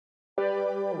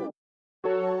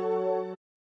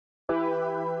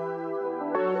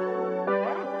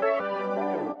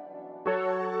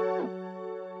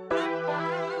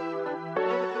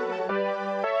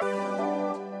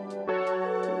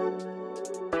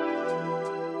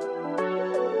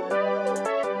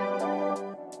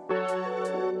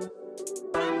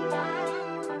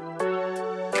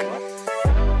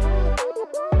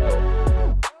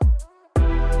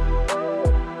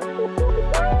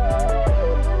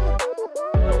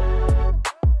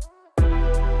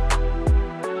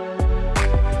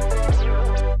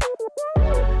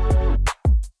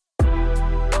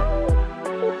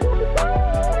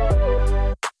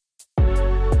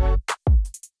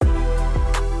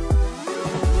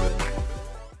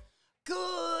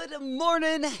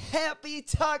morning. Happy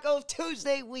Taco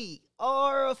Tuesday. We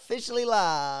are officially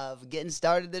live. Getting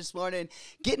started this morning.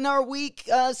 Getting our week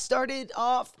started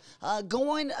off.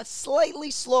 Going slightly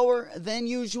slower than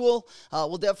usual.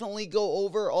 We'll definitely go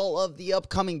over all of the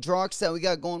upcoming drops that we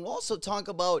got going. We'll also talk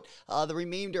about the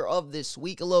remainder of this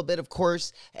week a little bit. Of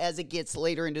course, as it gets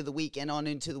later into the week and on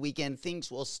into the weekend, things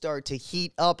will start to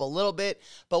heat up a little bit.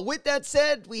 But with that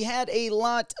said, we had a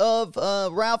lot of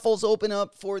raffles open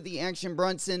up for the Action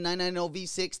Bronson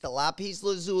 990v6, the Lapis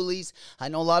Lazulis. I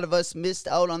know a lot of us missed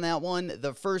out on that one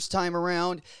the first time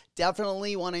around.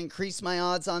 Definitely want to increase my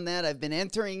odds on that. I've been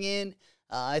entering in.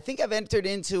 I think I've entered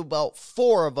into about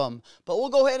 4 of them, but we'll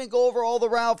go ahead and go over all the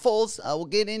raffles. We'll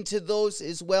get into those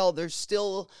as well. There's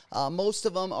still, most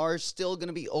of them are still going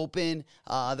to be open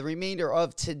the remainder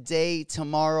of today,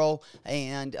 tomorrow,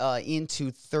 and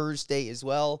into Thursday as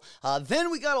well.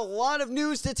 Then we got a lot of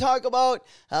news to talk about.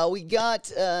 We got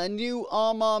a new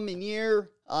Alma Minier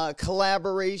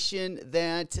collaboration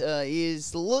that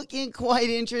is looking quite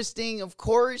interesting. Of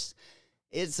course,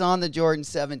 it's on the Jordan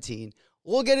 17.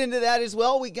 We'll get into that as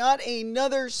well. We got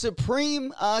another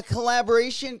Supreme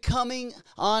collaboration coming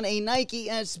on a Nike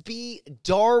SB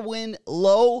Darwin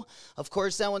Low. Of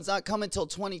course, that one's not coming until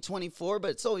 2024,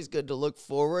 but it's always good to look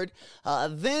forward.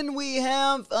 Then we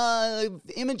have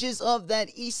images of that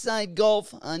Eastside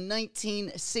Golf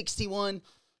 1961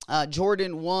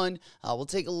 Jordan 1. We'll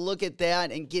take a look at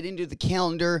that and get into the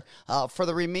calendar for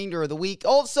the remainder of the week.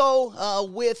 Also,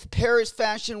 with Paris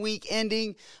Fashion Week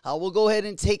ending, we'll go ahead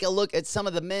and take a look at some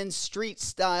of the men's street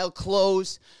style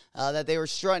clothes that they were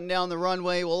strutting down the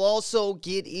runway. We'll also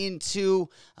get into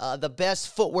the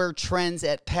best footwear trends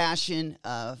at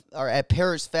at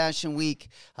Paris Fashion Week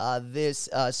this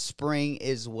spring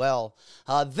as well.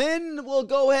 Then we'll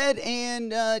go ahead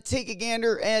and take a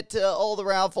gander at all the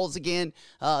raffles again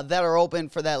that are open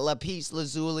for that Lapis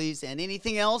Lazulis and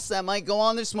anything else that might go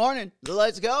on this morning.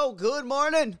 Let's go. Good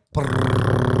morning.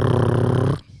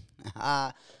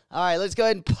 All right, let's go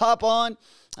ahead and pop on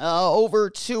over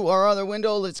to our other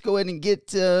window. Let's go ahead and get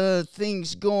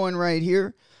things going right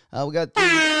here. We got the... All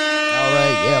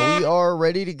right, yeah, we are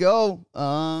ready to go.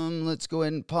 Let's go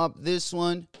ahead and pop this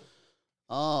one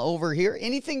over here.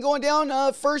 Anything going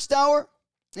down first hour?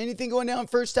 Anything going down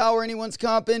first hour? Anyone's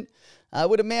comping? I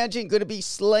would imagine going to be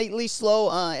slightly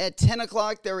slow. At 10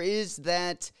 o'clock, there is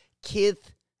that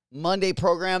Kith Monday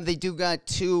program. They do got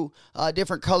 2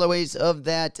 different colorways of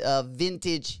that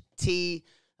vintage tee.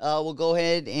 We'll go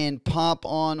ahead and pop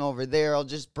on over there. I'll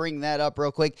just bring that up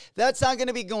real quick. That's not going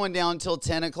to be going down until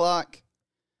 10 o'clock,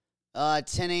 10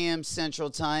 a.m. Central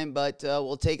Time, but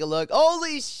we'll take a look.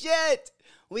 Holy shit!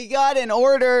 We got an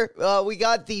order. We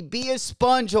got the Be a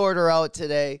Sponge order out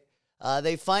today.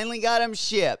 They finally got them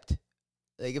shipped.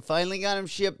 They finally got them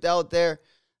shipped out there.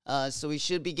 So we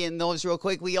should be getting those real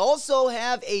quick. We also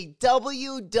have a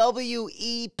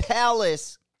WWE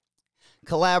Palace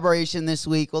collaboration this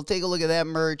week. We'll take a look at that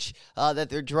merch that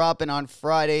they're dropping on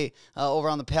Friday over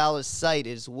on the Palace site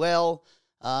as well.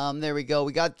 There we go.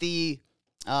 We got the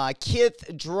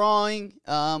Kith drawing.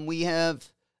 We have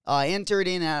entered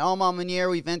in at Alma Minier.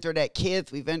 We've entered at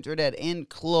Kith. We've entered at End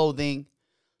Clothing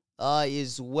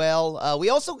as well. We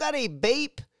also got a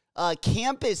Bape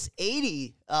Campus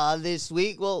 80 this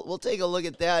week. We'll take a look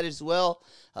at that as well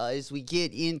as we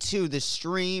get into the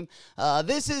stream.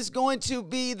 This is going to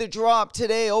be the drop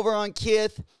today over on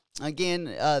Kith. Again,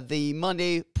 the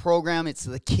Monday program, it's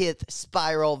the Kith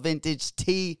Spiral Vintage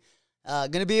Tee.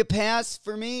 Going to be a pass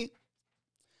for me.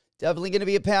 Definitely going to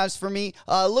be a pass for me.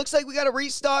 Looks like we got a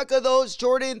restock of those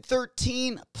Jordan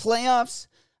 13 playoffs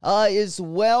as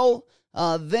well.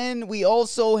 Then we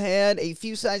also had a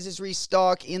few sizes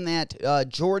restock in that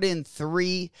Jordan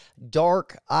 3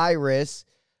 Dark Iris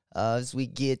as we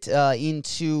get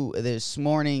into this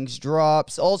morning's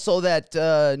drops. Also that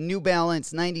New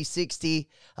Balance 9060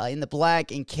 in the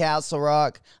black and Castle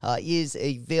Rock is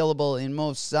available in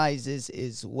most sizes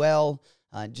as well.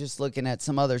 Just looking at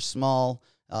some other small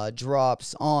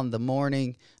drops on the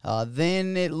morning.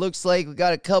 Then it looks like we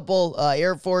got a couple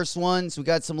Air Force Ones. We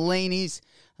got some Laneys.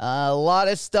 A lot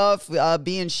of stuff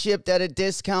being shipped at a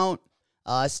discount.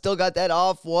 Still got that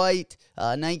off-white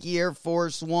Nike Air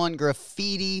Force One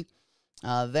graffiti.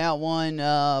 That one,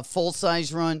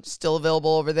 full-size run, still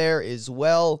available over there as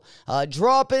well.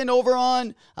 Dropping over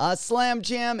on Slam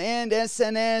Jam and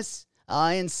SNS.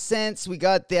 And since we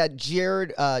got that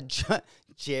Jordan 2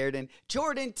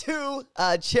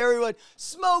 Cherrywood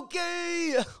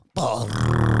Smokey.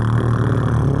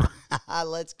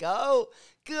 Let's go.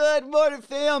 Good morning,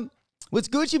 fam. What's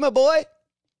Gucci, my boy?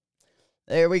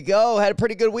 There we go. Had a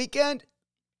pretty good weekend.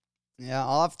 Yeah,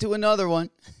 off to another one.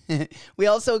 We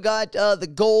also got the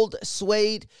gold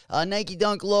suede Nike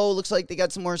Dunk Low. Looks like they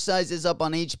got some more sizes up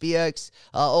on HBX.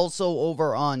 Also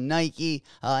over on Nike.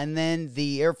 And then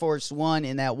the Air Force One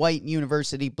in that white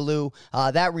university blue.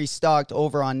 That restocked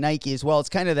over on Nike as well. It's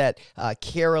kind of that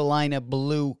Carolina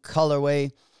blue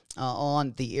colorway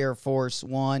on the Air Force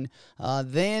One.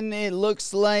 Then it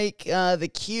looks like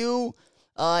the Q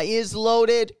is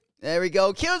loaded. There we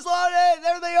go. Q's loaded.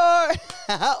 There they are.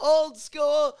 Old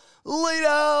school.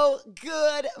 Lido.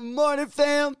 Good morning,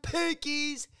 fam.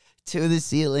 Pinkies to the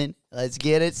ceiling. Let's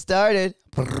get it started.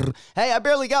 Hey, I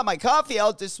barely got my coffee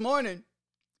out this morning.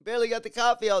 Barely got the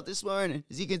coffee out this morning.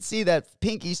 As you can see, that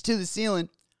pinkies to the ceiling.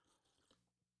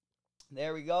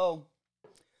 There we go.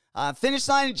 Finish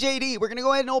line of JD. We're going to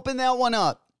go ahead and open that one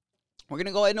up.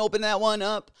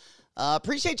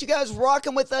 Appreciate you guys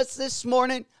rocking with us this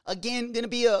morning. Again, going to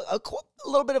be a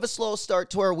little bit of a slow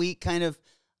start to our week, kind of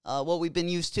what we've been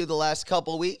used to the last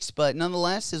couple weeks. But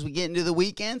nonetheless, as we get into the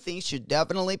weekend, things should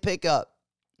definitely pick up.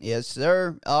 Yes,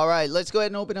 sir. All right, let's go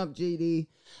ahead and open up JD.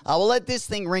 We'll let this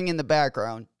thing ring in the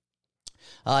background.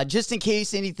 Just in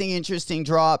case anything interesting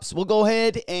drops, we'll go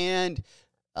ahead and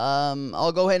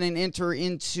I'll go ahead and enter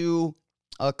into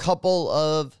a couple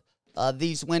of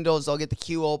these windows. I'll get the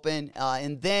queue open,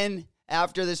 and then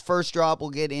after this first drop, we'll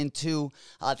get into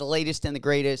the latest and the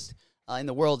greatest in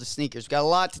the world of sneakers. We've got a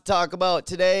lot to talk about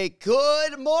today.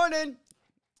 Good morning.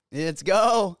 Let's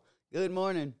go. Good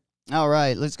morning. All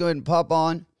right, let's go ahead and pop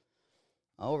on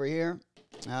over here.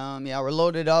 Yeah, we're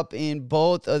loaded up in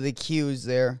both of the queues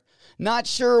there. Not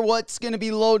sure what's going to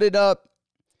be loaded up.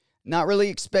 Not really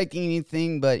expecting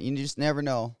anything, but you just never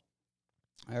know.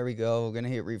 There we go. We're going to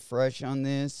hit refresh on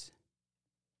this.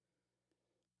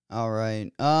 All right.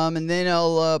 And then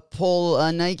I'll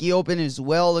pull Nike open as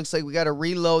well. Looks like we got a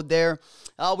reload there.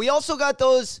 We also got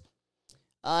those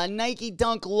Nike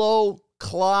Dunk Low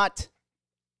Clot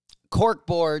cork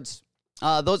boards.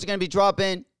 Those are going to be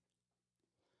dropping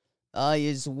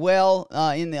as well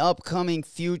in the upcoming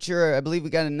future. I believe we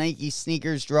got a Nike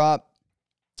sneakers drop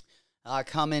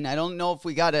coming. I don't know if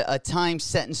we got a time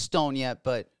set in stone yet,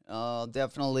 but I'll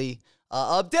definitely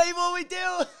update what we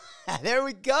do. There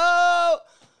we go.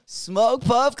 Smoke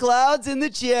puff clouds in the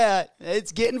chat.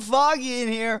 It's getting foggy in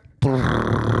here.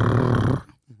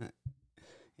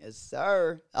 Yes,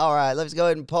 sir. All right, let's go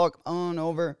ahead and poke on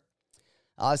over.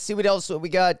 See what else we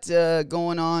got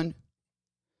going on.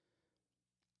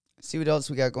 See what else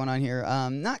we got going on here.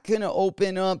 I'm not going to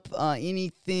open up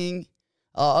anything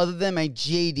other than my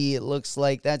JD, it looks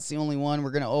like. That's the only one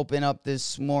we're going to open up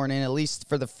this morning, at least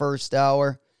for the first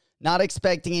hour. Not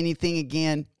expecting anything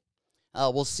again.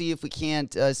 We'll see if we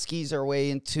can't skis our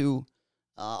way into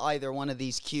either one of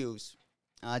these queues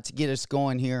to get us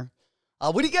going here.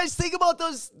 What do you guys think about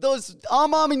those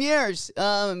Armaniers?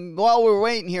 While we're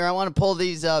waiting here, I want to pull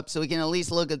these up so we can at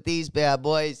least look at these bad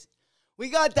boys. We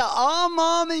got the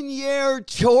Armanier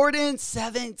Jordan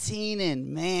 17, and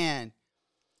man,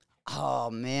 oh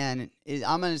man,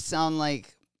 I'm gonna sound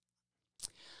like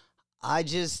I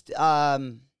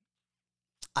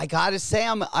gotta say,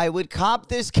 I would cop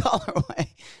this colorway.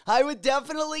 I would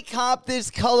definitely cop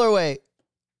this colorway.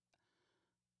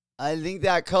 I think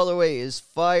that colorway is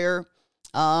fire.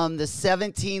 The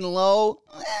 17 low,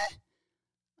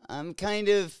 I'm kind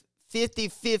of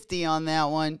 50-50 on that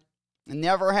one. I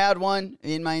never had one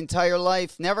in my entire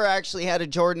life. Never actually had a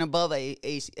Jordan above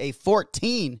a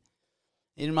 14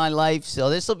 in my life, so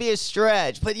this will be a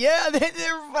stretch. But yeah,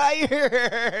 they're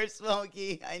fire,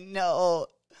 Smokey. I know.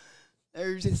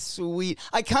 They're just sweet.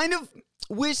 I kind of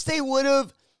wish they would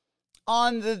have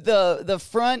on the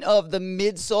front of the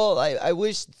midsole. I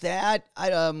wish that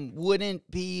wouldn't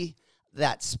be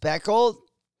that speckled.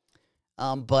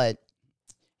 But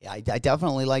yeah, I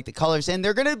definitely like the colors. And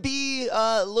they're going to be,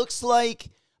 looks like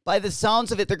by the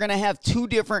sounds of it, they're going to have two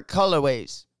different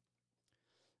colorways.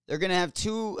 They're going to have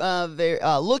two,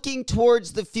 looking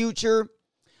towards the future.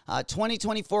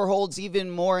 2024 holds even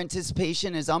more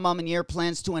anticipation as Armanier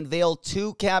plans to unveil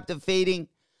two captivating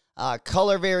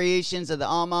color variations of the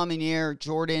Armanier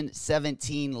Jordan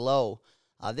 17 Low.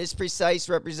 This precise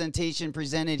representation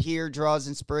presented here draws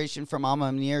inspiration from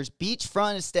Armanier's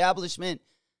beachfront establishment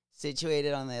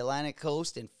situated on the Atlantic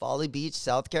coast in Folly Beach,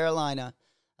 South Carolina.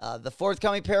 The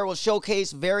forthcoming pair will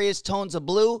showcase various tones of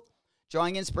blue,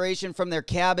 drawing inspiration from their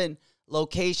cabin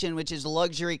location, which is a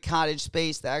luxury cottage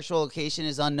space. The actual location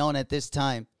is unknown at this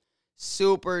time.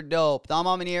 Super dope. The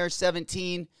Armanier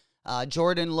 17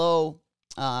 Jordan Low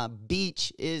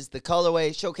Beach is the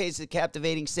colorway. Showcases the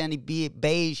captivating sandy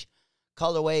beige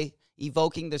colorway,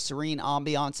 evoking the serene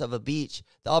ambiance of a beach.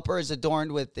 The upper is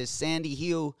adorned with this sandy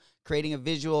hue, creating a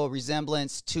visual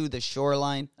resemblance to the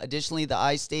shoreline. Additionally, the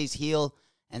eye stays heel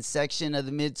and section of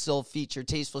the midsole feature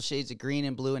tasteful shades of green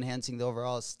and blue, enhancing the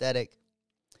overall aesthetic.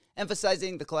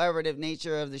 Emphasizing the collaborative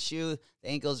nature of the shoe, the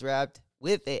ankle is wrapped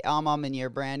with a Alma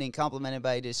Maniere branding, complemented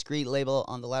by a discreet label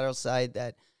on the lateral side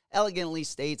that elegantly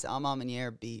states Alma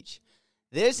Maniere Beach.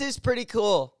 This is pretty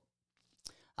cool.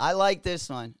 I like this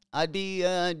one. I'd be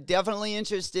definitely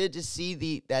interested to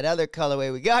see that other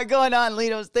colorway we got going on.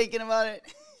 Lito's thinking about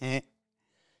it.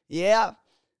 Yeah,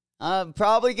 I'm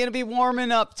probably going to be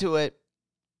warming up to it.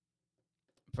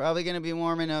 Probably going to be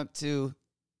warming up to...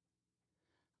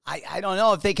 I don't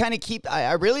know if they kind of keep...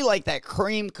 I really like that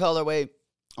cream colorway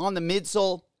on the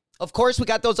midsole. Of course, we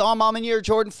got those Alma Maniere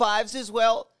Jordan 5s as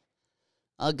well.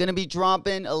 Going to be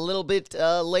dropping a little bit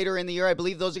later in the year. I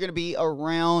believe those are going to be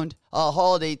around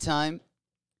holiday time.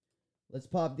 Let's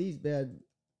pop these bad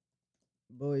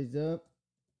boys up.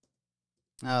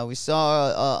 We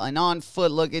saw an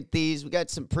on-foot look at these. We got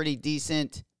some pretty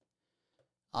decent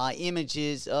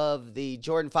images of the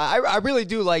Jordan 5. I really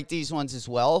do like these ones as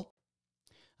well.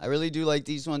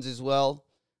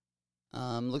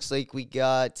 Looks like we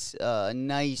got a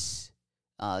nice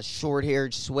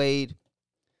short-haired suede.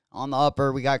 On the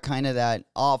upper, we got kind of that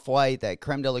off-white, that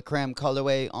creme de la creme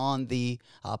colorway on the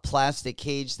plastic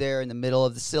cage there in the middle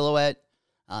of the silhouette.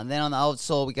 Then on the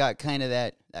outsole, we got kind of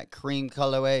that cream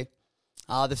colorway.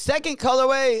 The second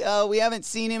colorway, we haven't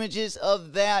seen images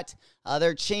of that.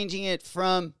 They're changing it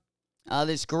from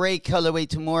this gray colorway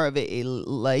to more of a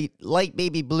light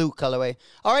baby blue colorway.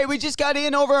 All right, we just got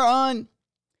in over on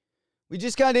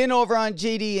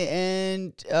JD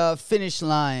and Finish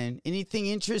Line. Anything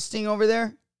interesting over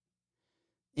there?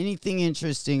 I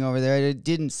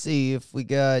didn't see if we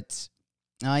got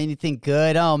anything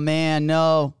good. Oh, man,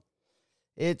 no.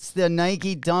 It's the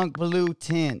Nike Dunk Blue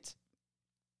tint.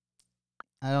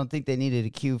 I don't think they needed a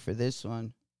cue for this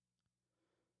one.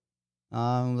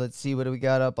 Let's see, what do we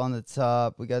got up on the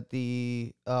top? We got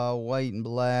the white and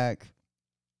black.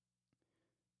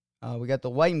 We got the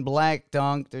white and black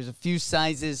Dunk. There's a few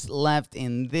sizes left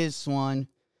in this one.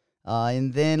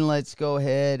 And then let's go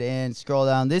ahead and scroll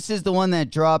down. This is the one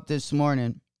that dropped this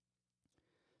morning.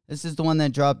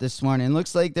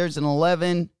 Looks like there's an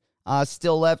 11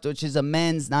 still left, which is a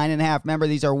men's 9.5. Remember,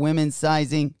 these are women's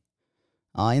sizing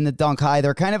in the Dunk High.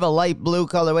 They're kind of a light blue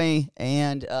colorway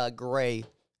and gray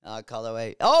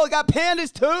colorway. Oh, it got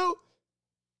pandas too?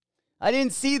 I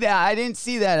didn't see that.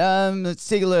 Let's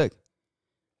take a look.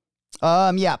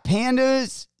 Yeah,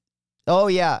 pandas. Oh,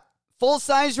 yeah. Full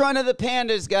size run of the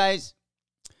pandas, guys.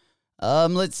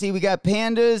 Let's see. We got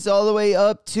pandas all the way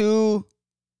up to,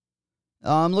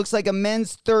 looks like a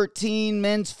men's 13,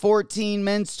 men's 14,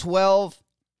 men's 12.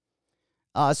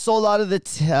 Sold out of the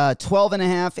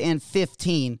 12.5 and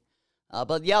 15.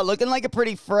 But yeah, looking like a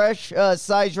pretty fresh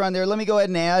size run there. Let me go ahead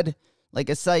and add like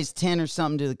a size 10 or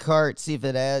something to the cart. See if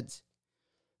it adds.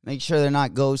 Make sure they're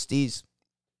not ghosties.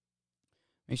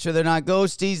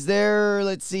 There.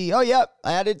 Let's see. Oh, yep.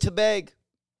 Added to bag.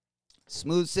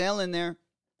 Smooth sailing there.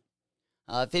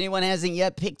 If anyone hasn't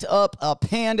yet picked up a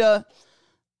Panda,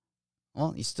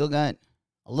 well, you still got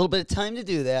a little bit of time to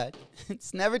do that.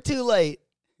 It's never too late.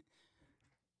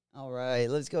 All right.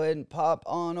 Let's go ahead and pop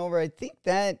on over. I think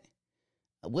that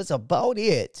was about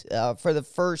it for the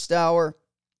first hour.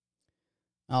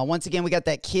 Once again, we got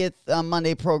that Kith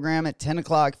Monday program at 10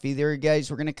 o'clock. For you guys,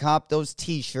 we're going to cop those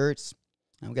T-shirts.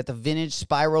 And we got the vintage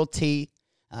spiral tee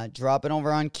dropping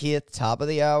over on Kith, top of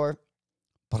the hour.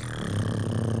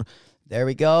 There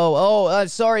we go. Oh,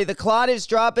 sorry, the Clot is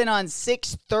dropping on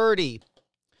 6:30.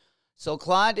 So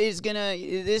Clot is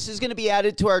this is gonna be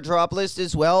added to our drop list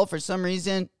as well. For some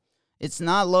reason, it's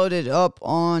not loaded up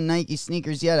on Nike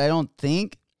sneakers yet, I don't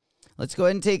think. Let's go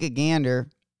ahead and take a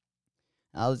gander.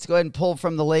 Let's go ahead and pull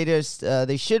from the latest.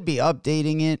 They should be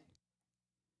updating it.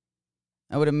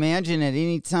 I would imagine at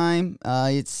any time.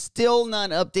 It's still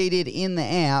not updated in the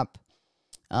app.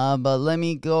 But let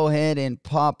me go ahead and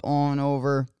pop on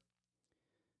over.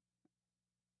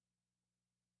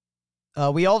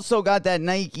 We also got that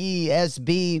Nike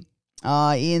SB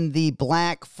in the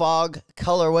black fog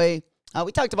colorway.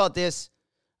 We talked about this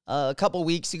a couple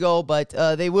weeks ago, but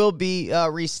they will be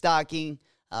restocking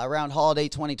around holiday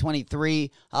 2023.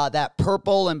 That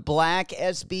purple and black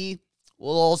SB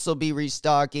will also be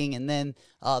restocking, and then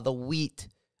the wheat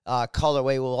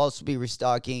colorway will also be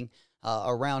restocking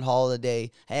around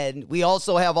holiday. And we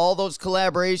also have all those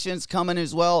collaborations coming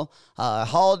as well.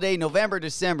 Holiday, November,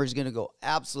 December is going to go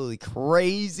absolutely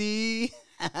crazy.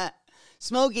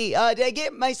 Smokey, did I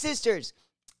get my sisters?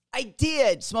 I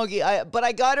did, Smokey, but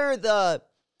I got her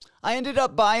I ended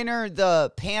up buying her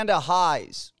the Panda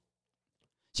Highs.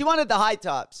 She wanted the high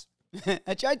tops.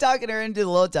 I tried talking her into the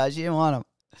low tops. She didn't want them.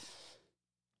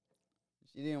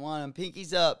 She didn't want them.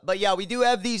 Pinkies up. But yeah, we do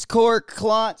have these cork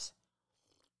clots.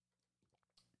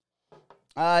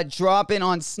 Dropping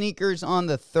on sneakers on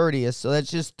the 30th. So that's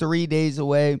just 3 days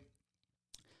away.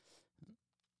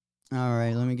 All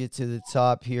right, let me get to the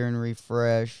top here and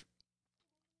refresh.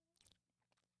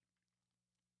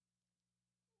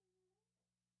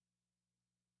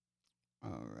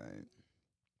 All right.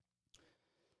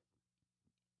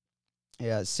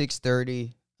 Yeah,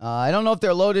 6:30. I don't know if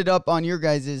they're loaded up on your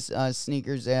guys'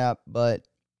 sneakers app, but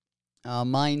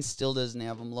mine still doesn't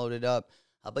have them loaded up.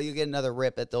 But you'll get another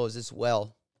rip at those as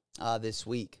well this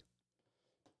week.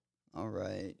 All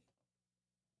right.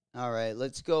 All right,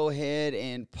 let's go ahead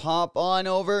and pop on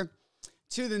over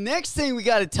to the next thing we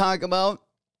got to talk about.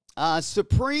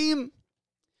 Supreme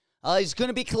is going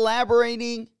to be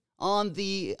collaborating on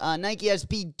the Nike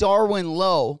SB Darwin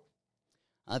Low.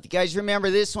 If you guys remember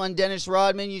this one, Dennis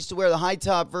Rodman used to wear the high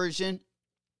top version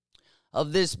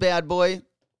of this bad boy.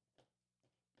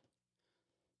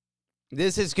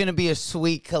 This is going to be a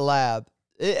sweet collab.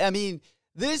 I mean,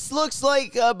 this looks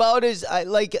like about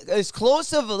as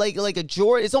close of like a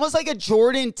Jordan. It's almost like a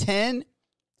Jordan 10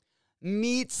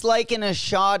 meets like an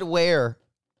Ashad wear.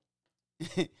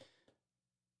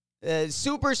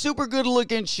 Super good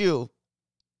looking shoe.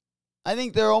 I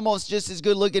think they're almost just as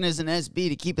good looking as an SB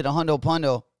to keep it a hundo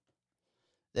pundo.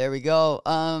 There we go.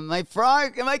 My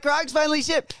Crocs finally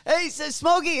shipped. Hey, says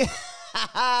Smokey.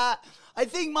 I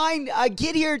think mine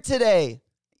get here today.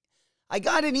 I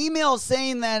got an email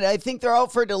saying that I think they're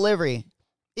out for delivery.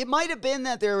 It might have been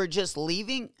that they were just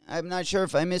leaving. I'm not sure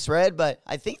if I misread, but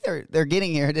I think they're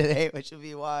getting here today, which will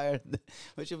be wild.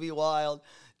 Which will be wild.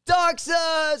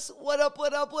 Doxus, what up,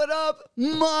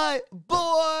 my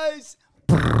boys?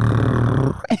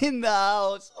 In the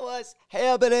house. What's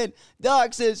happening?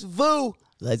 Doxus, Voo.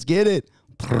 Let's get it.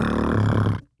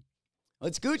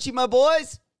 What's Gucci, my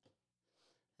boys?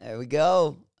 There we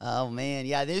go. Oh, man.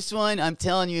 Yeah, this one, I'm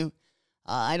telling you,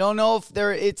 I don't know if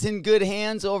it's in good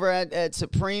hands over at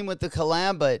Supreme with the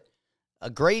collab, but a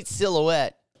great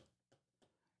silhouette.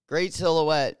 Great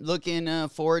silhouette. Looking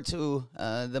forward to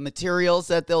the materials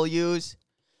that they'll use.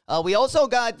 We also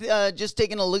got, just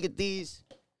taking a look at these.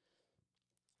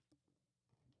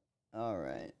 All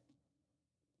right.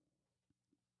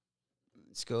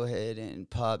 Let's go ahead and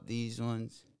pop these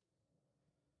ones.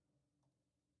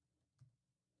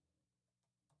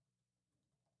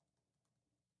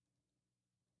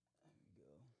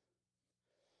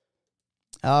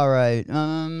 All right,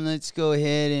 let's go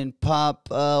ahead and pop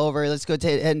over. Let's go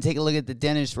ahead and take a look at the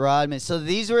Dennis Rodman. So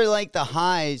these were like the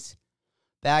highs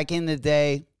back in the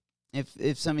day.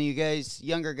 If some of you guys,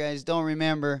 younger guys, don't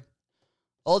remember,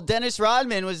 old Dennis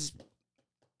Rodman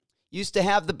used to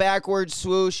have the backward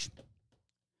swoosh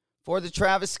for the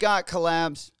Travis Scott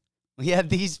collabs. We have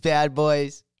these bad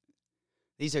boys.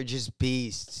 These are just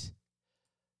beasts.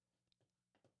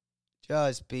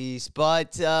 Just beasts.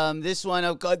 But this one,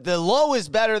 the low is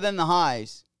better than the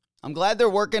highs. I'm glad they're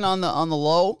working on the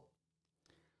low.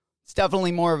 It's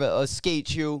definitely more of a skate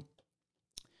shoe.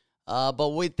 But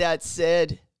with that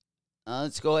said,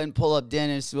 let's go ahead and pull up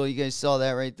Dennis. Well, you guys saw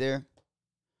that right there.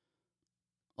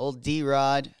 Old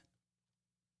D-Rod.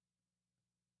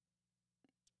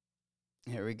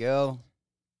 Here we go.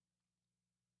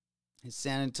 His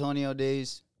San Antonio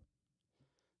days.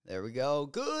 There we go.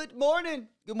 Good morning.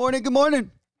 Good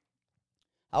morning.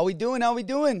 How we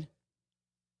doing?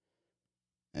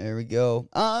 There we go.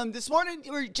 This morning,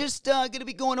 we're just going to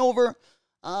be going over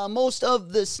most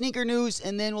of the sneaker news,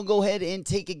 and then we'll go ahead and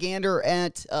take a gander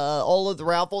at all of the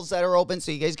raffles that are open,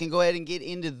 so you guys can go ahead and get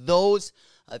into those.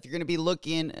 If you're going to be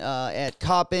looking at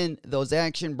copping those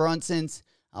Action Bronsons,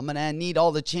 I'm going to need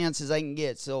all the chances I can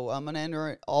get. So I'm going to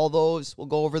enter all those. We'll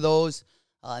go over those.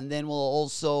 And then we'll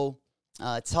also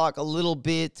talk a little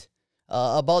bit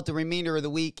about the remainder of the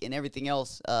week and everything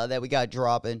else that we got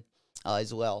dropping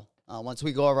as well. Once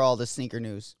we go over all the sneaker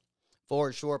news.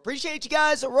 For sure. Appreciate you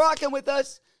guys rocking with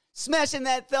us. Smashing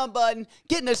that thumb button.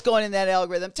 Getting us going in that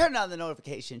algorithm. Turning on the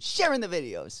notifications. Sharing the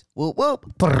videos. Whoop, whoop.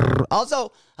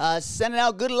 Also, sending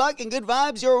out good luck and good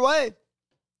vibes your way.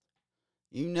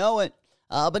 You know it.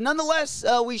 But nonetheless,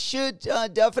 we should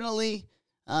definitely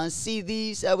see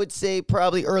these, I would say,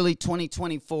 probably early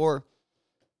 2024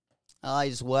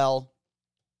 as well.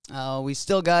 We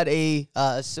still got a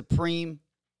Supreme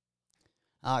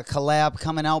collab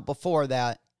coming out before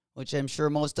that, which I'm sure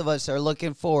most of us are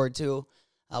looking forward to.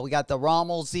 We got the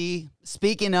Rommel Z.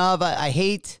 Speaking of, I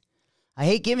hate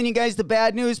giving you guys the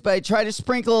bad news, but I try to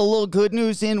sprinkle a little good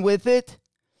news in with it.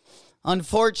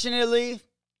 Unfortunately,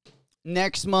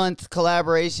 next month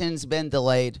collaboration's been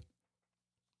delayed.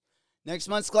 Next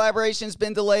month's collaboration's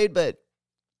been delayed, but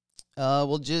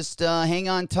we'll just hang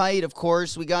on tight. Of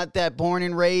course, we got that Born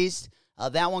and Raised.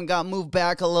 That one got moved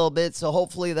back a little bit, so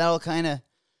hopefully that'll kind of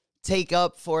take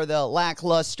up for the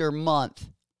lackluster month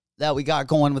that we got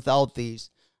going without these.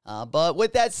 But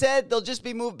with that said, they'll just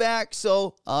be moved back,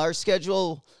 so our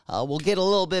schedule will get a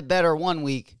little bit better one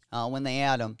week when they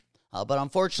add them. But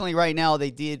unfortunately, right now,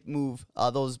 they did move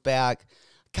those back.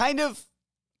 Kind of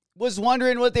was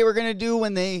wondering what they were going to do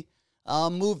when they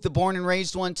moved the Born and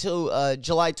Raised one to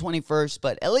July 21st,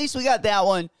 but at least we got that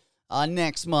one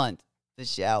next month. The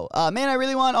show. Man, I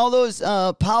really want all those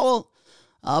Powell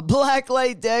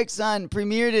Blacklight decks on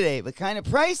Premiere today, but kind of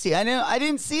pricey. I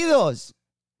didn't see those.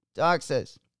 Doc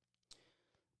says.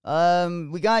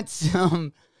 We got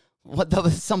some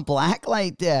some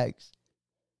Blacklight decks.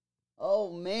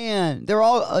 Oh man, they're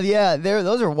all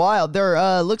those are wild.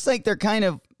 They're looks like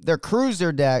they're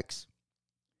cruiser decks.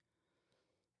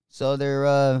 So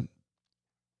they're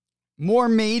more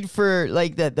made for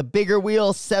like the bigger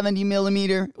wheel, 70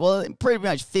 millimeter. Well, pretty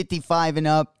much 55 and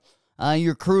up.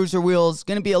 Your cruiser wheel's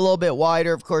going to be a little bit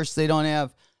wider. Of course, they don't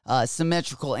have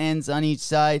symmetrical ends on each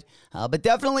side. But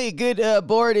definitely a good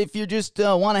board if you just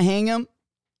want to hang them.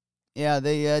 Yeah,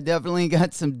 they definitely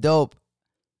got some dope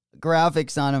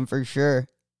graphics on them for sure.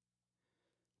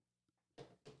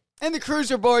 And the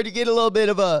cruiser board, you get a little bit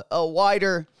of a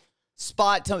wider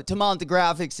spot to mount the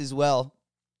graphics as well.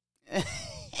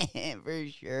 For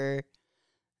sure.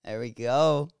 There we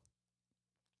go.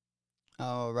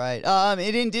 All right.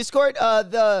 It in Discord,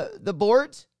 the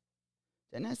boards.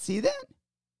 Did I not see that?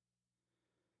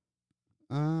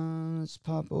 Let's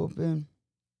pop open.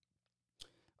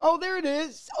 Oh, there it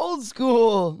is. Old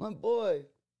school. My boy.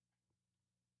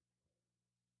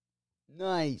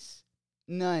 Nice.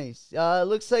 Nice.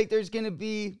 Looks like there's going to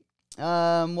be,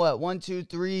 1, 2,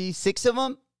 3, 6 of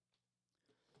them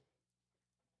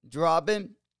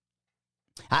dropping.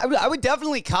 I would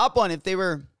definitely cop one if they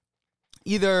were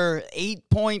either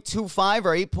 8.25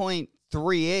 or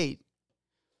 8.38.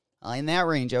 In that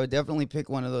range, I would definitely pick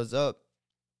one of those up.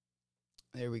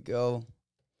 There we go.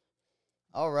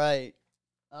 All right.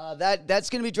 That's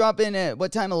going to be dropping at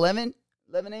what time? 11?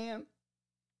 11 a.m.?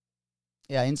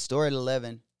 Yeah, in store at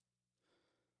 11.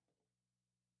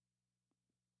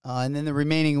 And then the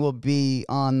remaining will be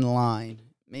online,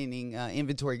 meaning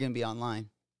inventory going to be online.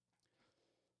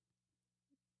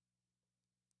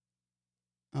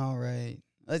 All right.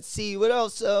 Let's see what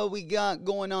else we got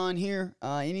going on here.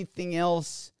 Anything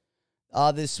else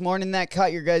this morning that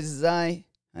caught your guys' eye?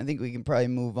 I think we can probably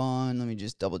move on. Let me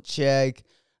just double check.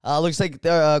 Looks like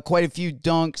there are quite a few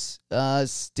dunks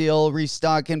still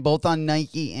restocking, both on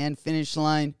Nike and Finish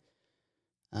Line.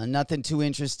 Nothing too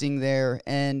interesting there.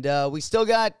 And we still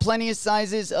got plenty of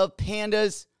sizes of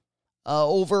pandas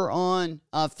over on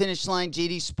Finish Line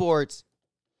JD Sports.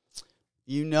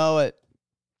 You know it.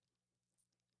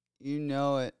 You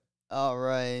know it. All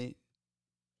right.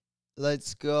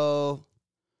 Let's go.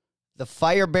 The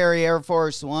Fireberry Air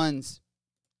Force Ones.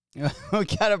 We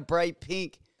got a bright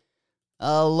pink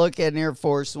look at an Air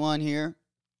Force One here.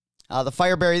 The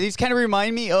Fireberry. These kind of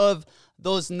remind me of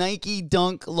those Nike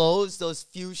Dunk lows, those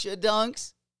fuchsia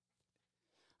dunks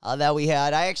that we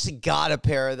had. I actually got a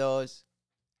pair of those.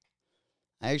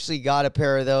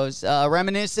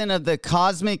 Reminiscent of the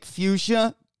Cosmic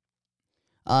Fuchsia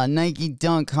Nike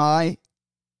Dunk High.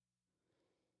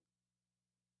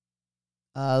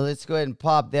 Let's go ahead and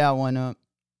pop that one up.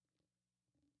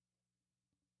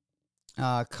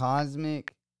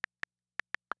 Cosmic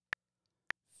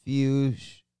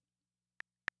Fuchsia.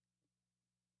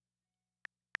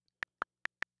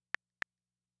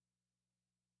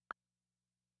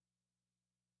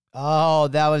 Oh,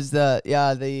 that was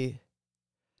the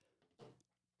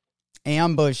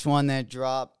ambush one that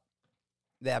dropped,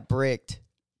 that bricked.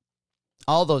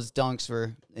 All those dunks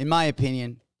were, in my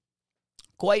opinion,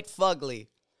 quite fugly.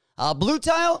 Blue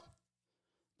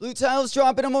Tile's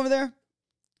dropping them over there.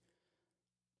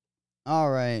 All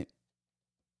right.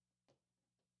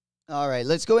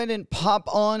 Let's go ahead and pop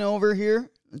on over here.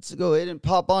 Let's go ahead and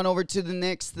pop on over to the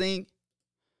next thing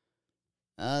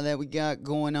that we got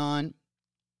going on.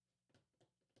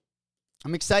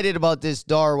 I'm excited about this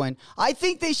Darwin. I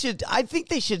think they should do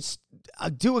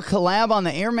a collab on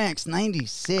the Air Max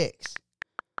 96.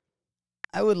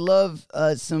 I would love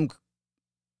some.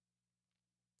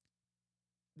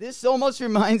 This almost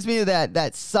reminds me of that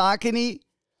Saucony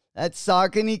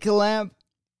collab.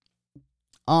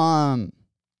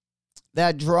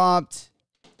 That dropped.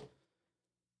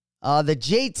 The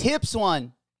J Tips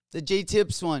one.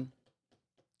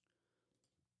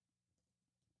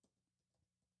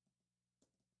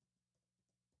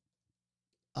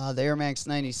 The Air Max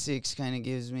 96 kind of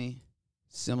gives me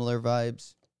similar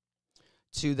vibes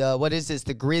to the, what is this,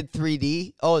 the Grid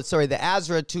 3D? Oh, sorry, the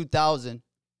Azra 2000.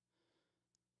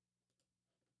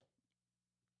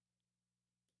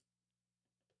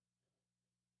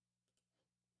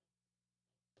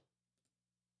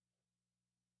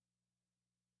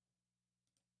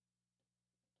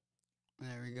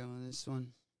 There we go, this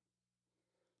one.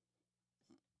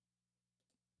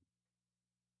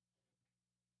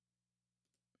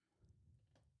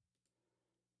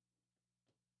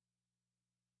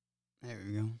 There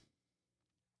we go.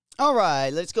 All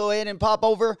right, let's go ahead and pop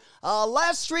over.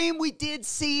 Last stream, we did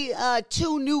see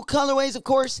 2 new colorways, of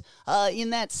course,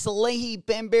 in that Salehi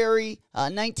Benberry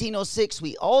 1906.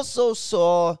 We also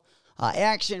saw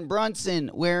Action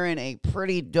Bronson wearing a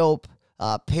pretty dope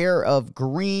pair of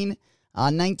green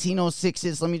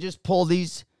 1906s. Let me just pull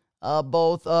these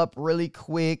both up really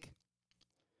quick.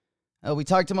 We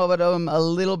talked about them a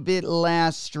little bit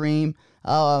last stream.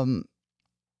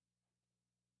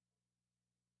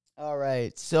 All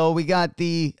right, so we got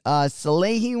the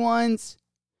Salehi ones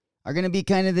are going to be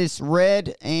kind of this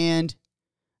red and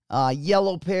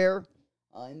yellow pair.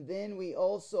 And then we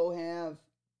also have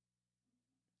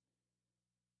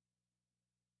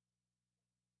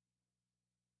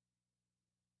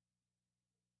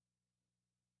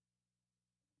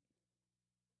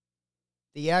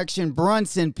the Action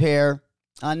Bronson pair,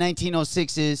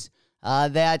 1906s,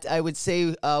 that I would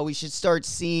say we should start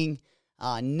seeing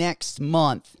next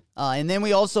month. And then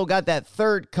we also got that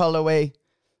third colorway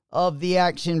of the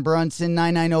Action Bronson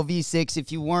 990v6.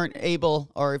 If you weren't able,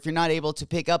 or if you're not able to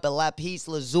pick up a Lapis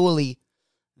Lazuli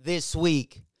this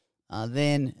week,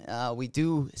 then we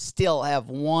do still have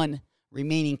one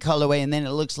remaining colorway. And then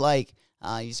it looks like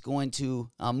he's going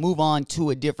to move on to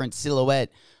a different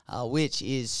silhouette, which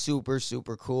is super,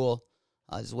 super cool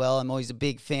as well. I'm always a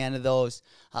big fan of those.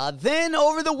 Then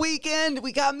over the weekend,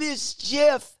 we got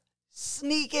Mischief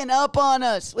sneaking up on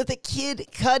us with a Kid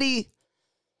Cudi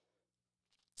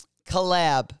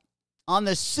collab on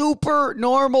the Super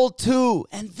Normal 2.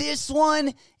 And this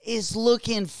one is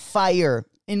looking fire,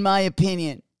 in my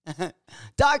opinion.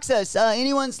 Doc says,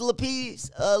 anyone's Lapis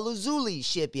Lazuli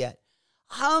ship yet?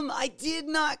 I did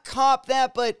not cop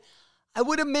that, but I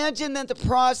would imagine that the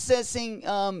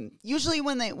processing, usually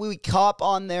when we cop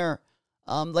on their,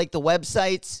 like the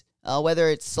websites, whether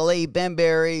it's Salehi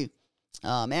Benberry,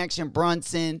 Action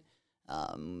Bronson,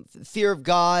 Fear of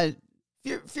God.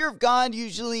 Fear of God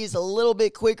usually is a little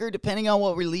bit quicker depending on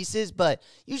what releases, but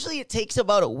usually it takes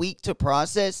about a week to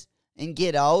process and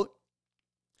get out.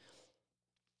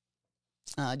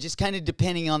 Just kind of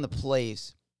depending on the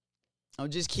place. I'll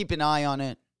just keep an eye on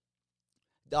it.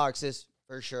 Doxis,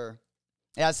 for sure.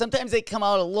 Yeah, sometimes they come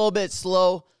out a little bit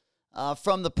slow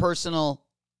from the personal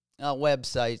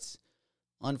websites,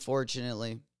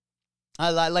 unfortunately.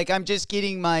 I'm just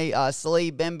getting my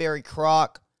Salehi Benberry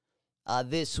Croc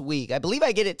this week. I believe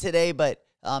I get it today, but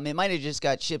it might have just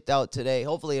got shipped out today.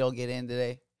 Hopefully it'll get in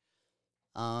today.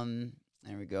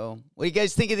 There we go. What do you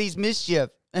guys think of these Mischief?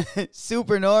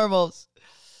 Super Normals.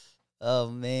 Oh,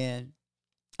 man.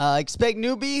 Expect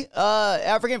newbie.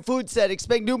 African Food said,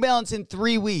 expect New Balance in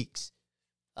 3 weeks.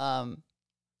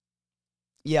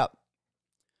 Yep.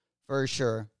 For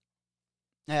sure.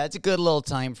 Yeah, it's a good little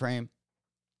time frame.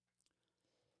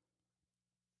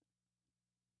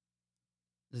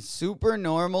 The Super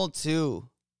Normal 2.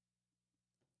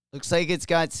 Looks like it's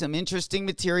got some interesting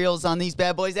materials on these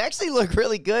bad boys. They actually look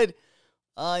really good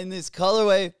in this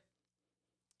colorway.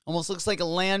 Almost looks like a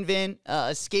Lanvin,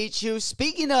 a skate shoe.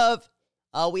 Speaking of,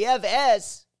 we have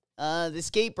S, the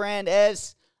skate brand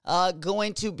S,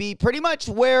 going to be pretty much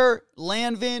where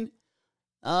Lanvin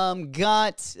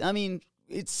got. I mean,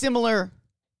 it's similar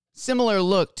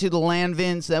look to the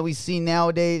Lanvins that we see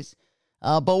nowadays.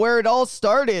 But where it all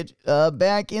started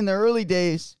back in the early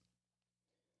days,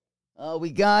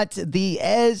 we got the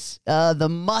the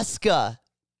Muska.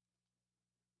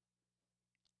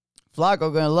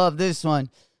 Flacco gonna love this one.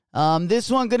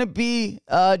 This one gonna be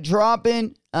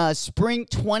dropping spring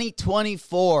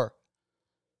 2024.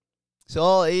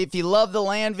 So if you love the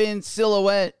Lanvin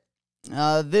silhouette,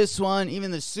 this one,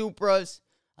 even the Supras,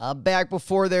 back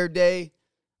before their day,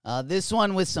 this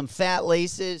one with some fat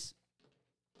laces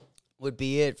would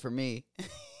be it for me.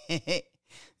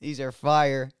 These are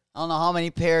fire. I don't know how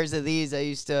many pairs of these I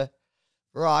used to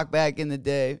rock back in the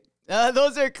day.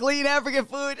 Those are clean African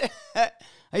Food.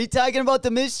 Are you talking about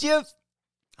the Mischief?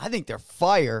 I think they're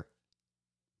fire.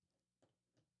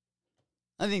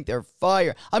 I think they're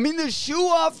fire. I mean, the shoe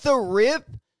off the rip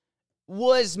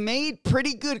was made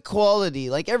pretty good quality.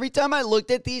 Like, every time I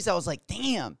looked at these, I was like,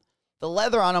 damn, The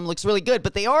leather on them looks really good,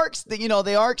 but they are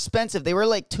expensive. They were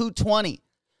like $220.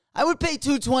 I would pay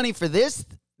 $220 for this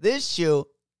shoe.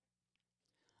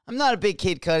 I'm not a big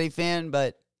Kid Cudi fan,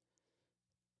 but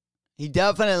he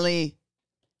definitely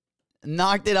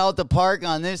knocked it out the park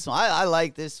on this one. I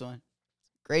like this one.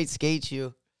 Great skate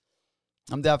shoe.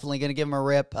 I'm definitely going to give him a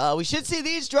rip. We should see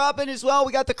these dropping as well.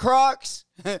 We got the Crocs.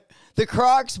 The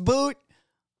Crocs boot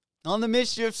on the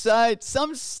Mischief side.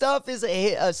 Some stuff is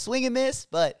a swing and miss,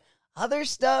 but other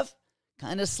stuff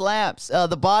kind of slaps.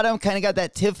 The bottom kind of got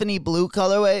that Tiffany blue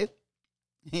colorway.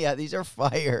 Yeah, these are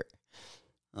fire.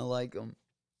 I like them.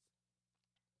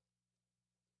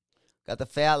 Got the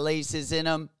fat laces in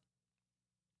them.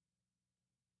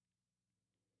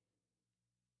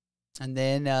 And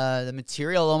then the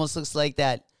material almost looks like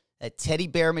that teddy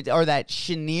bear or that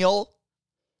chenille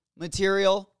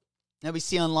material that we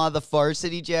see on a lot of the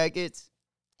varsity jackets.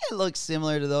 It looks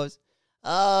similar to those.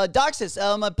 Doxus,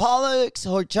 my Pollux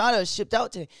horchata shipped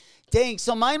out today. Dang,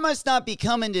 so mine must not be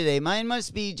coming today. Mine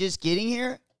must be just getting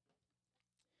here.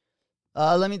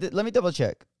 Let me double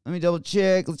check.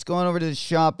 Let's go on over to the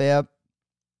shop app.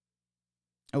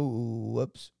 Oh,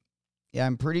 whoops. Yeah,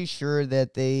 I'm pretty sure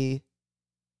that I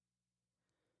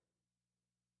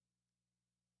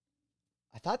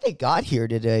thought they got here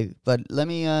today, but let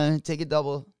me take a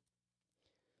double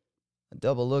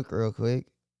look real quick.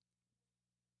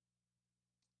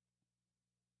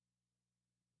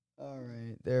 All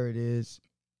right, there it is.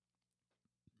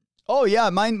 Oh yeah,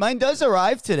 mine does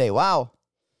arrive today. Wow.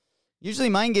 Usually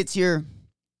mine gets here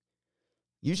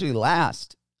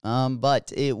last.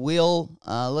 But it will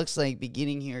looks like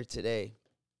beginning here today.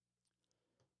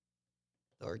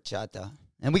 Horchata.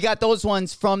 And we got those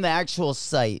ones from the actual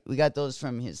site. We got those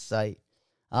from his site.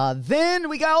 Then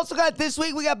we also got this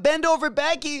week, we got Bend Over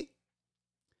Becky.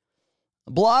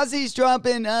 Blasie's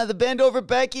dropping the Bend Over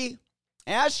Becky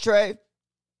ashtray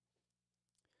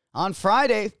on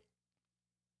Friday.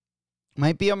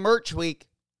 Might be a merch week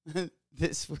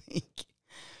this week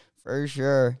for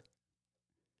sure.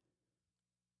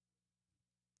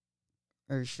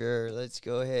 For sure. Let's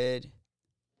go ahead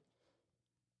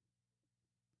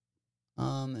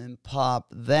and pop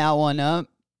that one up.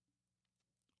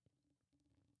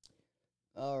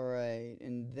 All right.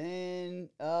 And then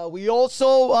we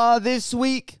also this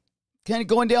week, kind of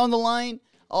going down the line,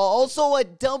 also a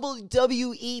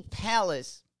WWE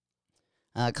Palace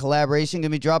collaboration going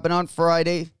to be dropping on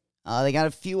Friday. They got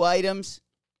a few items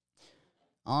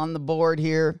on the board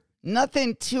here.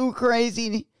 Nothing too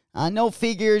crazy. No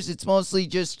figures. It's mostly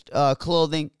just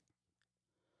clothing.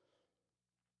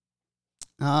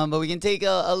 But we can take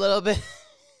a little bit,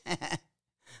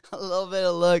 a little bit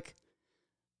of look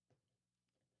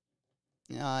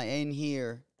in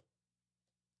here.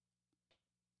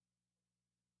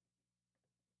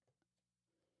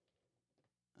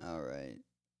 All right.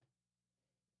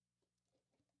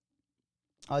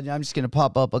 I'm just going to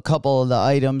pop up a couple of the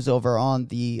items over on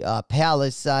the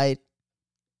Palace side.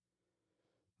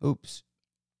 Oops.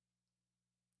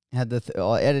 Had the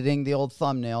editing the old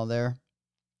thumbnail there.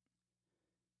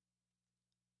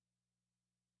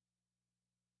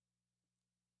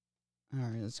 All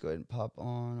right, let's go ahead and pop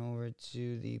on over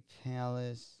to the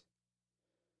Palace.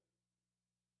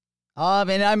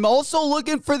 And I'm also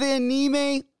looking for the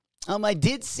anime. I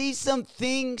did see some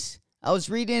things. I was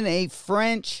reading a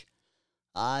French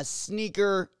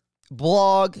sneaker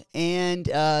blog, and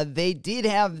they did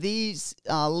have these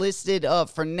listed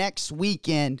for next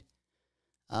weekend.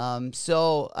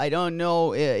 So I don't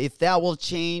know if that will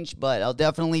change, but I'll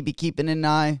definitely be keeping an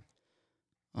eye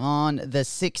on the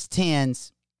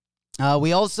 610s.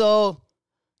 We also,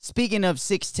 speaking of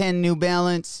 610 New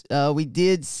Balance, we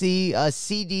did see a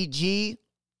CDG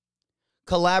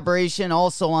collaboration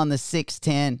also on the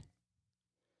 610.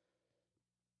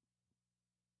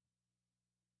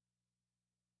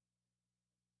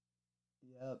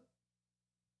 Yep.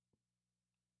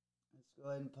 Let's go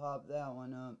ahead and pop that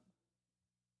one up.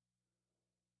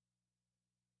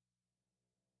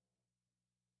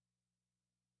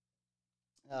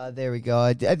 There we go.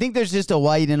 I think there's just a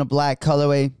white and a black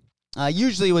colorway.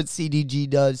 Usually what CDG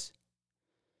does.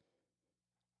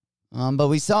 But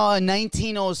we saw a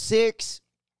 1906,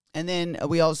 and then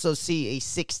we also see a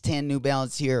 610 New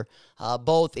Balance here,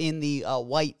 both in the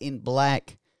white and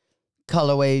black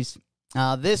colorways.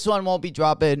 This one won't be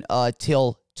dropping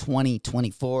till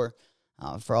 2024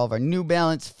 for all of our New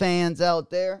Balance fans out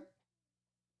there.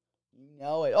 You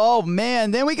know it. Oh,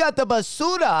 man. Then we got the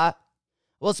Basura.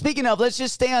 Well, speaking of, let's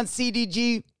just stay on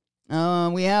CDG.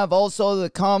 We have also the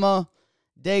Kama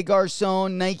De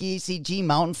Garçon Nike ACG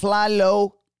Mountain Fly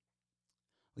Low.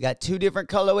 We got two different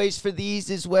colorways for these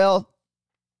as well.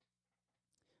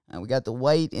 We got the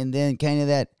white and then kind of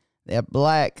that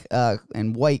black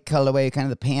and white colorway, kind of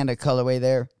the panda colorway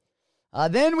there.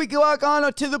 Then we go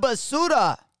on to the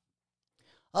basura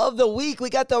of the week. We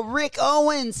got the Rick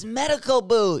Owens medical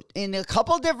boot in a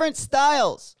couple different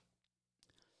styles.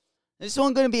 This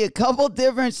one going to be a couple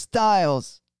different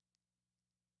styles.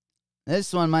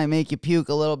 This one might make you puke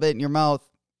a little bit in your mouth.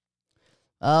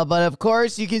 But of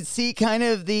course, you can see kind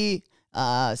of the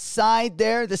side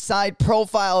there, the side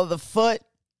profile of the foot.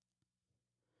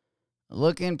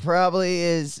 Looking probably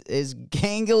as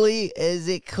gangly as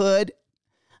it could.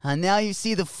 Now you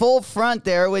see the full front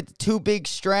there with the two big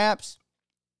straps.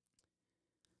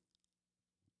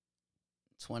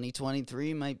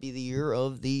 2023 might be the year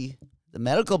of the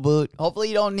medical boot. Hopefully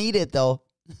you don't need it, though.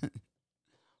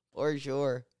 For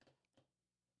sure.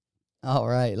 All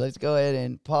right, let's go ahead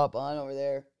and pop on over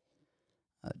there.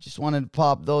 Just wanted to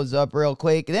pop those up real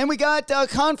quick. And then we got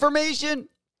confirmation.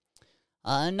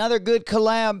 Another good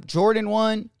collab. Jordan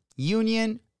 1,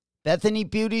 Union, Bethany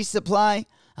Beauty Supply.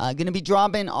 Going to be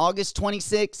dropping August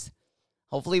 26th.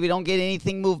 Hopefully we don't get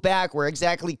anything moved back. We're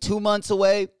exactly 2 months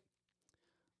away.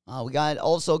 We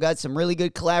also got some really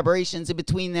good collaborations in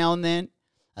between now and then.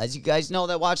 As you guys know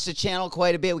that watch the channel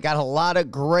quite a bit, we got a lot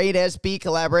of great SB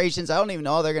collaborations. I don't even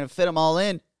know how they're going to fit them all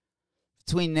in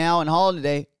between now and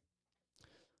holiday.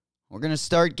 We're going to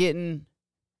start getting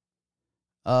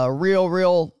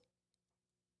real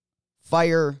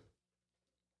fire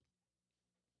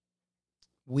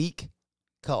week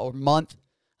or month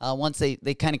once they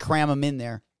kind of cram them in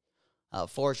there.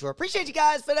 For sure. Appreciate you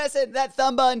guys for that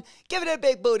thumb button. Give it a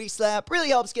big booty slap. Really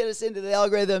helps get us into the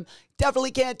algorithm.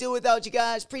 Definitely can't do it without you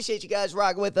guys. Appreciate you guys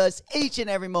rocking with us each and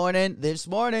every morning. This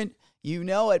morning, you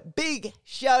know it. Big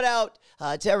shout out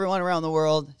to everyone around the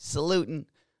world. Saluting.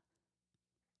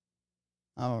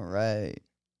 All right.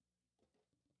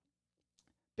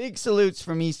 Big salutes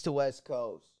from East to West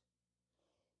Coast.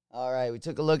 All right. We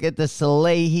took a look at the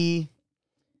Salehi.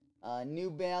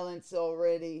 New Balance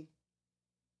already.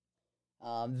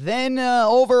 Then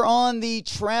over on the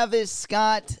Travis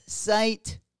Scott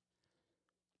site,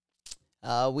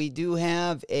 we do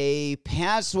have a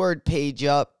password page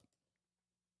up.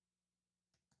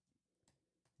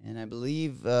 And I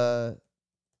believe there's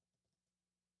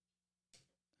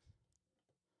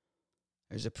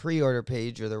a pre-order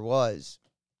page, or there was.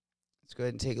 Let's go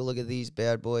ahead and take a look at these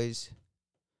bad boys.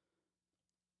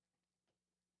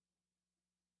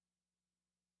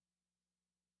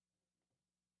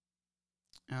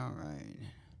 All right.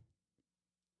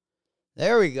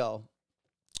 There we go.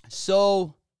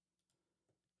 So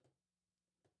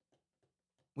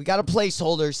we got a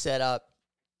placeholder set up.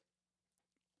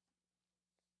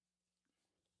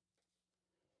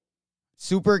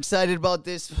 Super excited about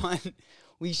this one.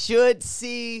 We should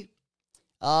see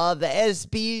the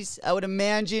SBs, I would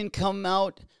imagine, come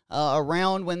out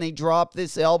around when they drop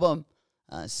this album.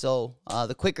 So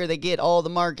the quicker they get all the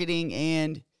marketing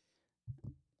and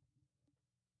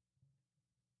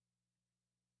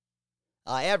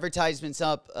advertisements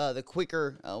up, the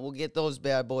quicker we'll get those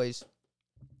bad boys.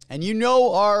 And you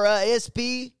know our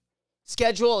SB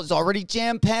schedule is already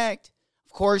jam-packed.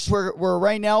 Of course, we're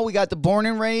right now, we got the Born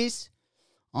and Raised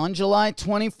on July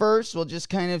 21st. We'll just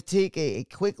kind of take a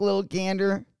quick little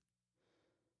gander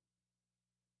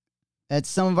at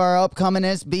some of our upcoming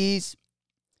SBs.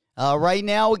 Right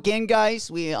now, again, guys,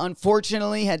 we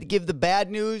unfortunately had to give the bad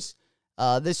news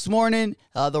this morning.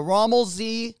 The Rommel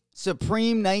Z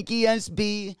Supreme Nike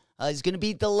SB is going to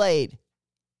be delayed.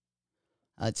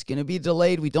 It's going to be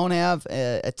delayed. We don't have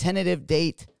a tentative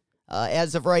date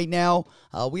as of right now.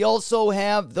 We also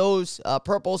have those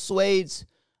purple suedes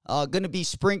going to be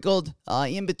sprinkled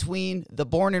in between the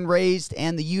Born and Raised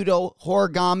and the Yudo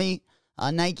Horigami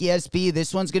Nike SB.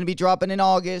 This one's going to be dropping in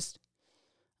August.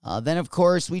 Then, of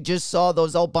course, we just saw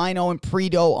those albino and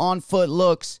Predo on-foot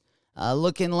looks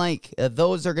looking like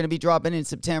those are going to be dropping in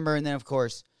September. And then, of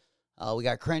course, we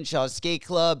got Crenshaw Skate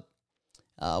Club.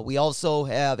 We also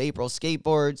have April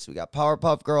Skateboards. We got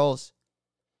Powerpuff Girls.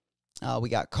 We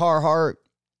got Carhartt.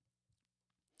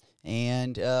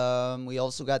 And we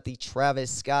also got the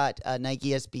Travis Scott Nike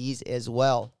SBs as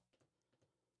well.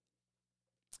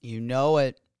 You know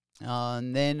it.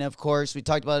 And then, of course, we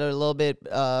talked about it a little bit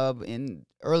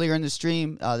earlier in the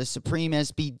stream. The Supreme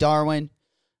SB Darwin.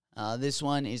 This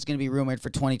one is going to be rumored for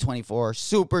 2024.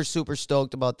 Super, super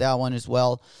stoked about that one as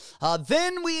well.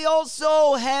 Then we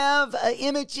also have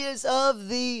images of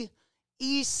the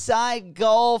Eastside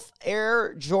Golf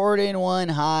Air Jordan 1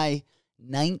 High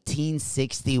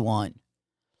 1961.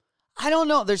 I don't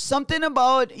know. There's something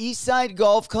about Eastside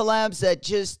Golf collabs that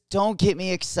just don't get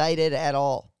me excited at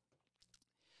all.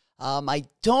 I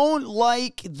don't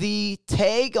like the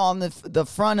tag on the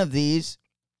front of these.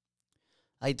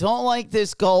 I don't like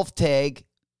this golf tag,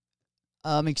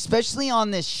 especially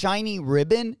on this shiny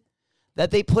ribbon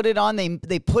that they put it on.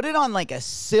 They put it on like a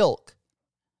silk.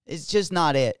 It's just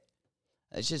not it.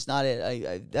 It's just not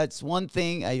it. That's one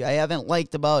thing I haven't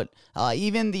liked about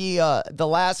even the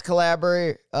last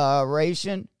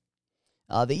collaboration,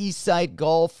 the East Side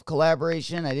Golf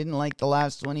collaboration. I didn't like the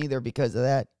last one either because of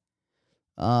that.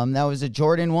 That was a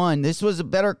Jordan 1. This was a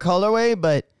better colorway,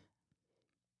 but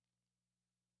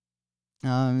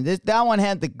that one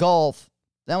had the golf.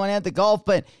 That one had the golf,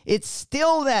 but it's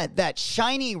still that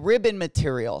shiny ribbon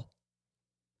material.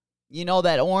 You know,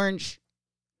 that orange.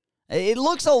 It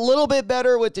looks a little bit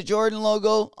better with the Jordan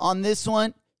logo on this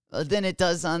one than it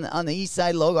does on the East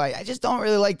Side logo. I just don't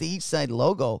really like the East Side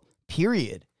logo,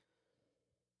 period.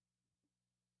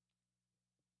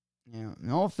 Yeah,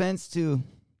 no offense to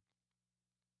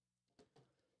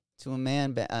a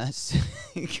man going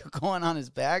on his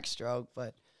backstroke,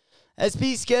 but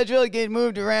SP schedule getting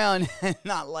moved around.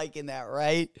 Not liking that,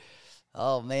 right?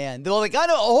 Oh, man. Well, they got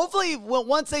to, hopefully,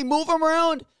 once they move them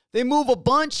around, they move a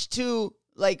bunch to,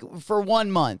 like, for 1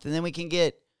 month, and then we can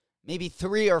get maybe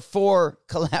 3 or 4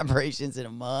 collaborations in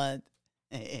a month.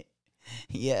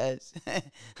 Yes.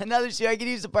 Another shoe. I could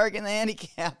use the park in the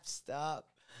handicap stop.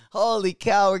 Holy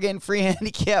cow, we're getting free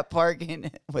handicap parking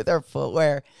with our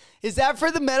footwear. Is that for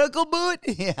the medical boot?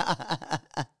 Yeah.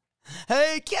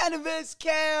 Hey, Cannabis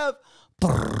Cav.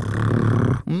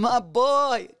 My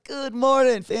boy. Good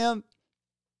morning, fam.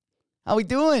 How we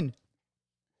doing?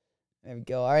 There we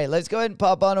go. All right, let's go ahead and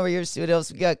pop on over here, see what else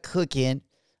we got cooking.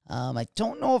 I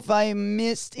don't know if I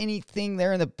missed anything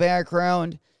there in the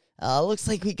background. Looks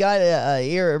like we got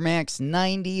a Air Max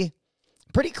 90.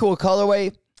 Pretty cool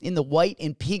colorway in the white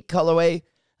and pink colorway.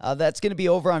 That's going to be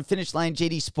over on Finish Line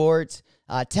JD Sports.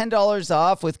 $10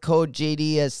 off with code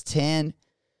JDS10.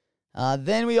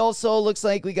 Then we also, looks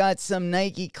like we got some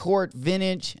Nike Court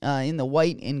Vintage in the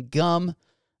white and gum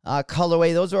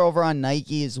colorway. Those are over on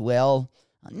Nike as well.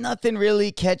 Nothing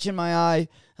really catching my eye.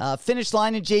 Finish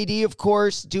Line and JD, of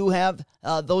course, do have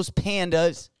those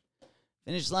pandas.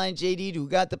 Finish Line JD do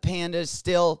got the pandas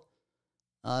still.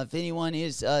 If anyone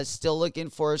is still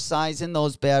looking for a size in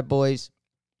those bad boys.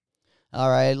 All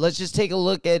right, let's just take a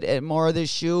look at more of this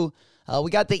shoe.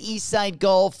 We got the East Side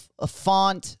Golf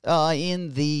font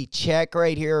in the check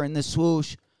right here in the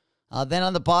swoosh. Then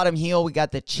on the bottom heel, we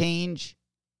got the change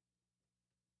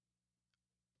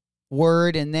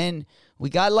word. And then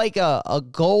we got like a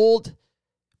gold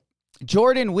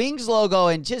Jordan Wings logo.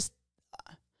 And just,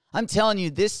 I'm telling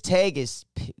you, this tag is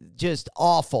just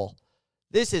awful.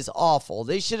 This is awful.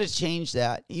 They should have changed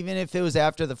that, even if it was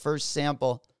after the first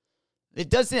sample. It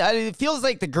doesn't, it feels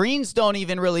like the greens don't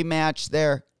even really match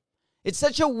there. It's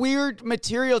such a weird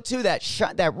material too,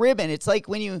 that ribbon. It's like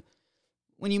when you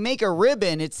make a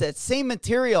ribbon, it's that same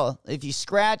material. If you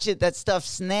scratch it, that stuff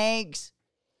snags.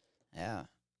 Yeah.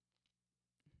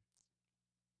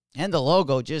 And the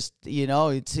logo just, you know,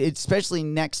 it's especially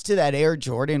next to that Air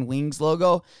Jordan Wings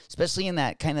logo, especially in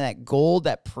that kind of that gold,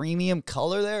 that premium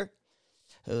color there.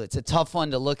 Oh, it's a tough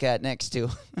one to look at next to,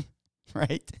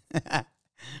 right?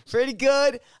 Pretty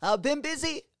good. Been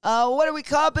busy. What are we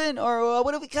copping, or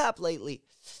what have we copped lately?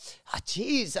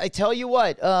 Jeez, I tell you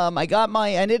what.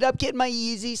 I ended up getting my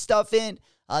Yeezy stuff in.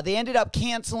 They ended up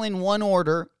canceling one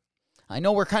order. I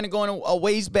know we're kind of going a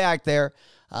ways back there,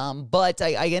 but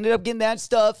I ended up getting that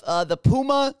stuff. The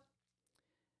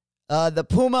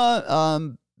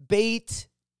Puma bait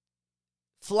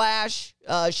flash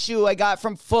shoe I got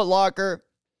from Foot Locker.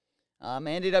 I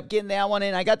ended up getting that one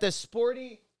in. I got the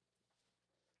sporty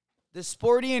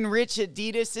and rich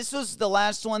Adidas. This was the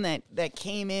last one that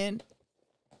came in.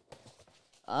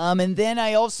 And then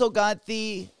I also got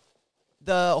the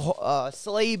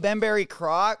Soleil Benberry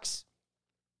Crocs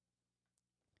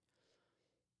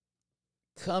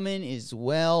coming as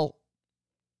well.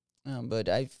 But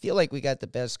I feel like we got the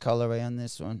best colorway on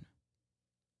this one.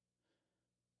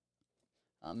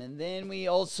 And then we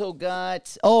also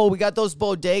got, we got those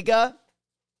Bodega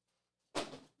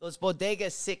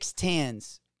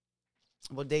 610s.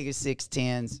 Bodega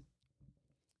 610s.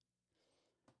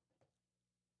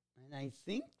 And I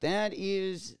think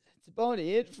that's about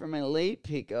it for my late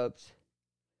pickups.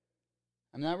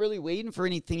 I'm not really waiting for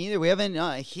anything either. We haven't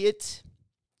hit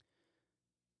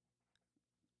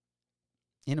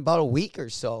in about a week or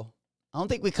so. I don't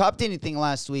think we copped anything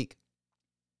last week.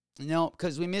 No,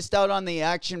 because we missed out on the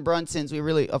Action Bronsons. We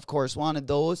really, of course, wanted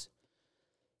those.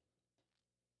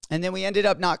 And then we ended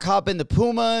up not copping the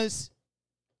Pumas.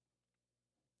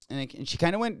 And she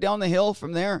kind of went down the hill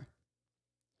from there.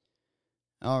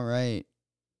 All right.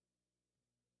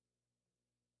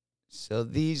 So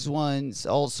these ones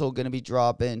also going to be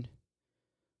dropping.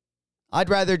 I'd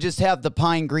rather just have the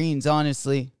pine greens,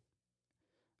 honestly.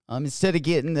 Instead of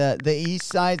getting the east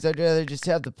sides, I'd rather just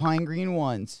have the pine green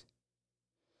ones.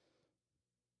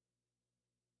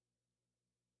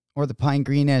 Or the pine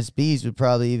green SBs would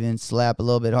probably even slap a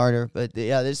little bit harder. But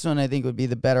yeah, this one I think would be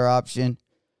the better option.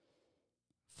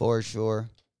 For sure,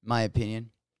 my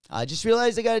opinion. I just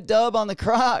realized I got a dub on the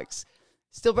Crocs.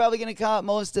 Still probably going to cop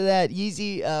most of that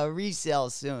Yeezy resale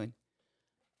soon.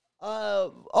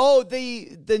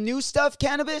 The new stuff,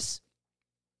 Cannabis?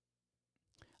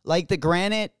 Like the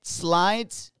granite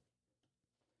slides?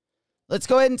 Let's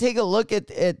go ahead and take a look at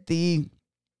the...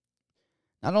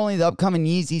 Not only the upcoming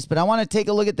Yeezys, but I want to take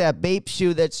a look at that Bape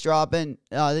shoe that's dropping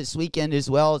this weekend as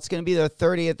well. It's going to be their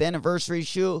 30th anniversary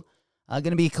shoe. Going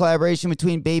to be a collaboration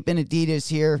between Bape and Adidas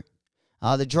here.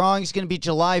 The drawing is going to be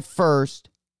July 1st.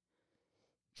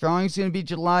 Drawing's going to be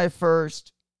July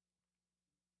 1st.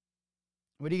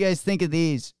 What do you guys think of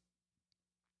these?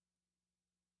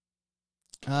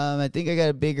 I think I got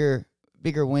a bigger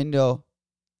window.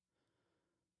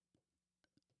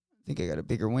 I think I got a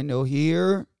bigger window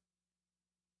here.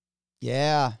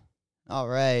 Yeah. All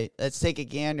right. Let's take a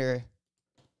gander.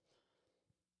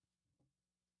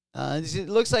 It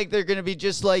looks like they're going to be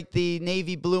just like the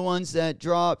navy blue ones that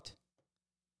dropped.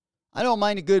 I don't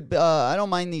mind I don't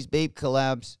mind these Bape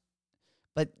collabs.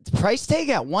 But the price tag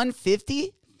at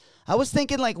 $150? I was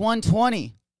thinking like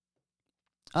 $120.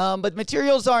 But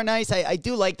materials are nice. I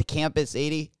do like the Campus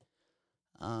 80.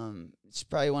 It's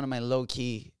probably one of my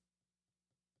low-key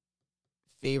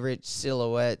favorite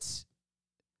silhouettes.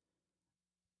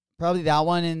 Probably that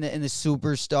one in the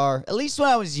Superstar. At least when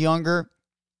I was younger.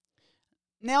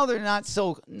 Now they're not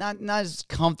as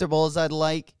comfortable as I'd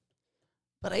like.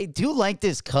 But I do like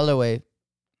this colorway.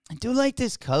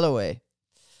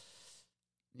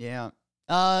 Yeah.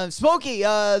 Smokey,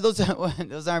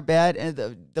 those aren't bad. And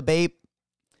the Bape,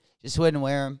 just wouldn't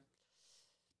wear them.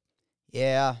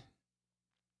 Yeah.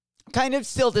 I'm kind of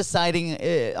still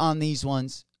deciding on these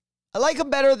ones. I like them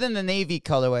better than the navy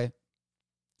colorway.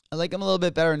 I like them a little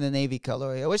bit better than the navy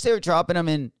colorway. I wish they were dropping them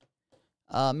in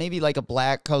maybe like a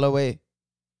black colorway.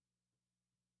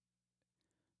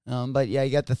 But yeah,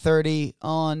 you got the 30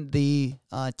 on the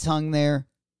tongue there.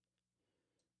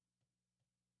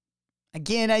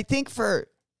 Again, I think for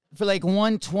like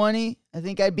 120, I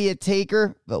think I'd be a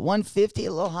taker. But 150,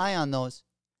 a little high on those.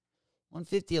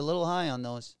 150, a little high on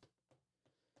those.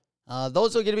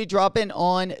 Those are going to be dropping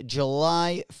on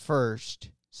July 1st.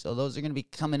 So those are going to be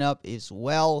coming up as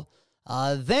well.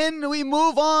 Then we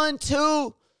move on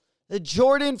to the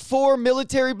Jordan 4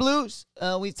 Military Blues.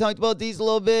 We talked about these a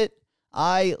little bit.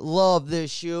 I love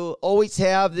this shoe. Always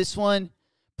have. This one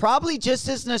probably just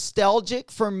as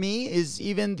nostalgic for me as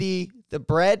even the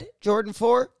Bread Jordan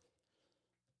 4.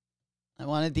 I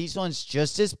wanted these ones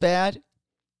just as bad.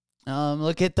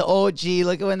 Look at the OG.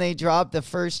 Look at when they dropped the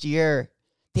first year.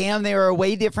 Damn, they were a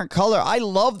way different color. I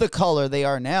love the color they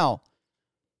are now.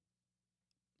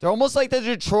 They're almost like the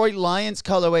Detroit Lions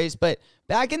colorways, but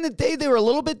back in the day, they were a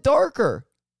little bit darker.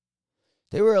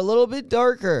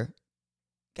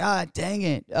 God dang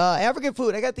it. African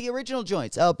Food, I got the original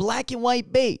joints. Black and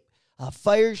white Bape.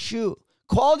 Fire shoe.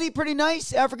 Quality pretty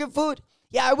nice, African Food.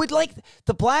 Yeah, I would like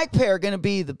the black pair going to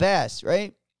be the best,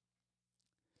 right?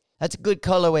 That's a good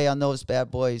colorway on those bad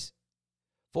boys.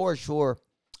 For sure.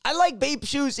 I like Bape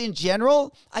shoes in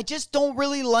general. I just don't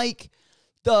really like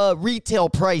the retail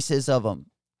prices of them.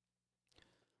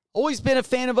 Always been a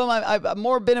fan of them. I've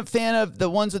more been a fan of the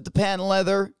ones with the patent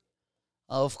leather.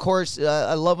 Of course,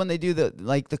 I love when they do the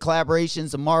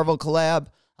collaborations, the Marvel collab.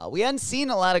 We hadn't seen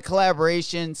a lot of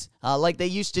collaborations like they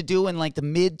used to do in like the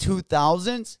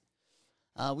mid-2000s.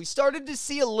 We started to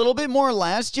see a little bit more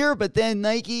last year, but then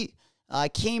Nike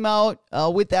came out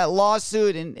with that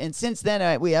lawsuit, and since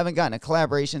then we haven't gotten a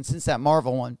collaboration since that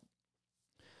Marvel one.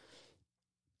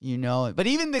 You know, but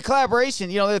even the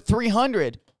collaboration, they're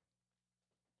 300.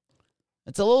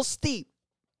 It's a little steep,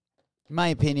 in my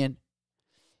opinion.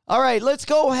 All right, let's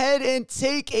go ahead and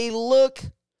take a look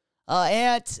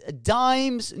at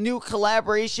Dime's new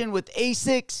collaboration with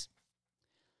ASICS.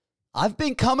 I've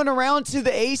been coming around to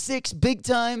the ASICS big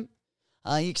time,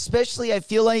 especially I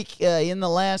feel like in the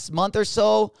last month or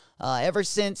so, ever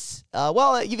since,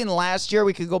 even last year,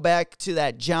 we could go back to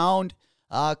that Jound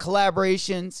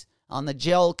collaborations on the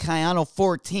Gel Kayano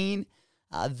 14.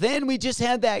 Then we just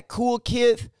had that cool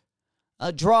Kith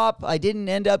drop. I didn't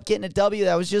end up getting a W.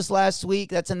 That was just last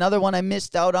week. That's another one I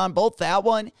missed out on. Both that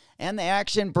one and the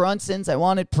Action Bronsons I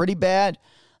wanted pretty bad.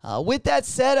 With that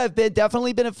said, I've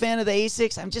definitely been a fan of the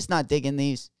A6. I'm just not digging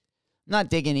these. Not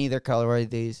digging either colorway of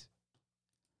these.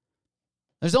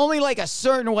 There's only like a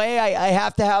certain way I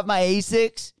have to have my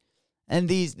A6. And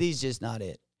these just not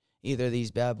it. Either of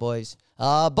these bad boys.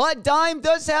 But Dime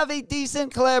does have a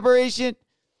decent collaboration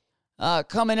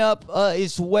coming up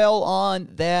as well on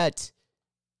that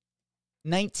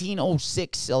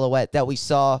 1906 silhouette that we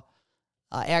saw.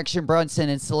 Action Bronson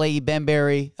and Salehi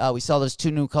Benberry. We saw those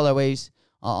two new colorways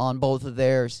on both of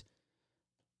theirs.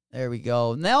 There we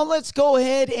go. Now let's go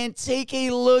ahead and take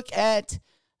a look at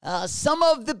some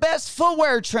of the best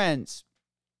footwear trends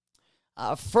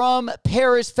from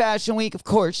Paris Fashion Week. Of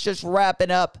course, just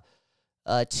wrapping up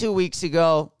 2 weeks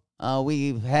ago.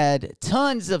 We've had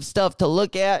tons of stuff to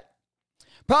look at.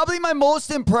 Probably my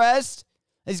most impressed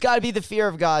has got to be the Fear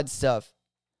of God stuff.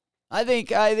 I think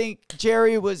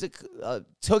Jerry was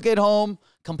took it home,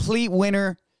 complete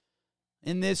winner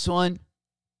in this one.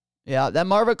 Yeah, that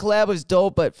Marva collab was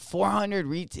dope, but 400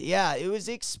 retail. Yeah, it was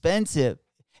expensive.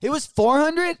 It was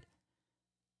 400? I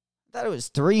thought it was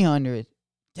 300.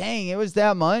 Dang, it was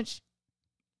that much?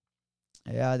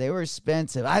 Yeah, they were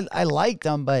expensive. I liked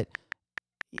them, but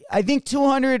I think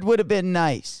 200 would have been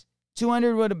nice.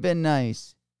 200 would have been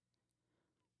nice.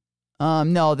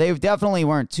 No, they definitely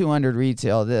weren't 200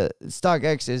 retail. The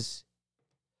StockX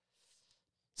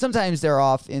sometimes they're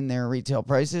off in their retail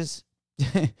prices.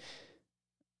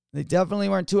 They definitely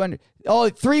weren't 200. Oh,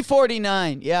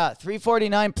 349. Yeah,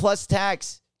 349 plus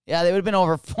tax. Yeah, they would have been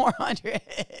over 400.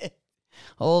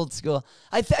 Old school.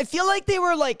 I feel like they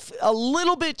were like a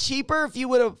little bit cheaper if you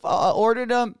would have ordered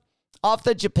them off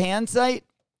the Japan site.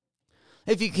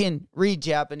 If you can read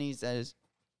Japanese, that is.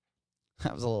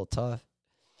 That was a little tough.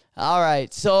 All right,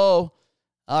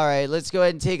 let's go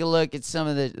ahead and take a look at some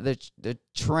of the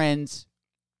trends.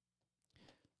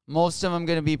 Most of them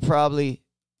going to be probably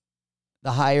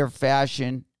the higher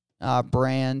fashion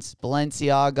brands.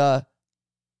 Balenciaga.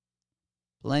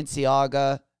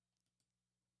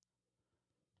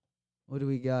 What do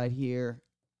we got here?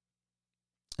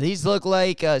 These look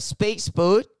like a space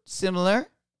boot, similar.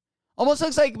 Almost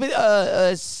looks like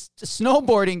a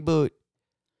snowboarding boot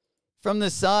from the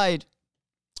side.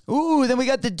 Ooh, then we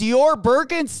got the Dior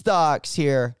Birkenstocks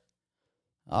here.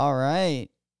 All right.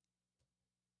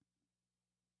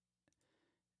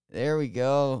 There we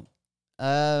go.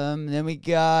 Then we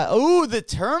got, the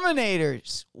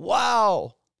Terminators.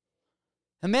 Wow.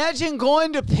 Imagine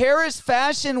going to Paris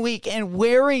Fashion Week and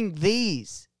wearing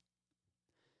these.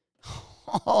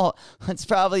 Oh, that's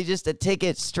probably just a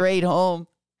ticket straight home.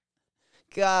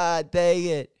 God dang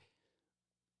it.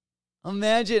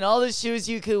 Imagine all the shoes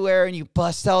you could wear and you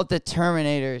bust out the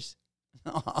Terminators.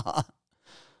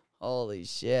 Holy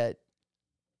shit.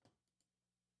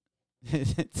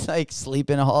 It's like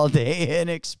sleeping all day in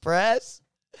Express.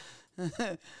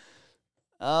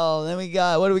 Oh, then we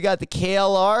got, what do we got? The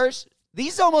KLRs.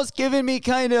 These almost giving me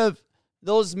kind of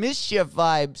those Mischief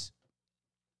vibes.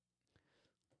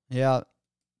 Yeah.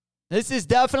 This is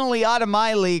definitely out of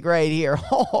my league right here.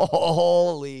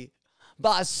 Holy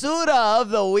basura of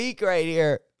the week right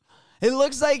here. It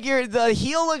looks like the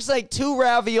heel looks like two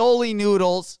ravioli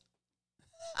noodles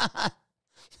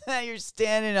that you're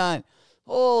standing on.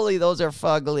 Holy, those are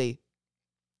fugly.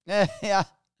 Yeah.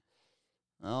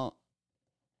 Oh,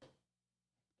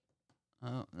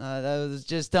 that was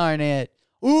just darn it.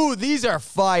 Ooh, these are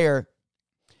fire.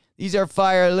 These are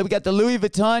fire. We got the Louis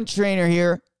Vuitton trainer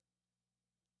here.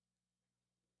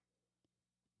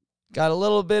 Got a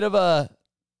little bit of a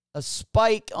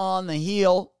spike on the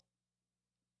heel.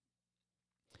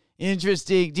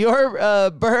 Interesting.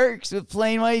 Dior Birks with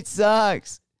plain white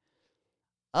socks.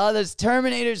 Oh, those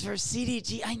Terminators for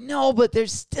CDG. I know, but they're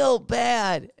still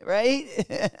bad, right?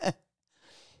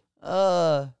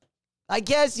 I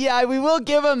guess, yeah, we will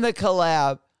give them the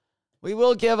collab. We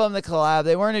will give them the collab.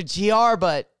 They weren't a GR,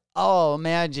 but, oh,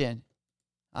 imagine.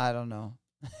 I don't know.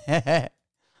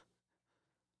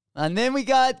 And then we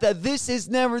got the This Is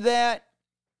Never That.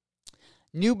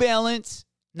 New Balance,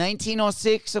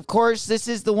 1906. Of course, this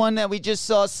is the one that we just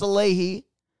saw Salehi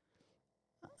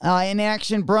in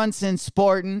Action Bronson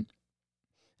sporting.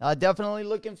 Definitely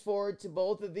looking forward to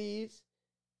both of these.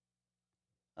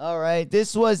 All right,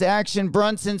 this was Action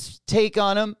Bronson's take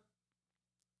on him.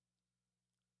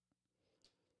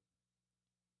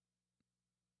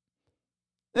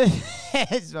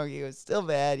 Smokey was still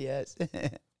bad, yes.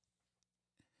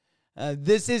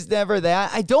 This Is Never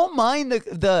That. I don't mind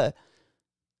the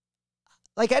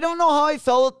like, I don't know how I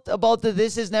felt about the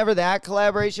This Is Never That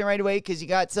collaboration right away, because you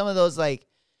got some of those, like,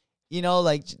 you know,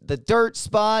 like the dirt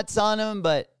spots on them,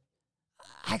 but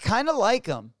I kind of like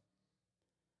them.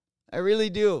 I really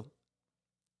do.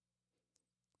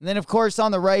 And then, of course,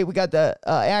 on the right, we got the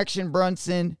Action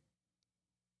Bronson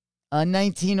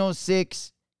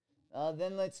 1906.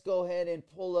 Then let's go ahead and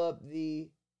pull up the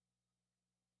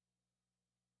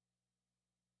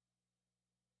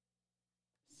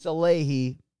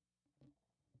Salehi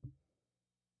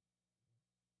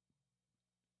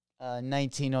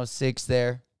 1906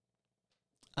 there.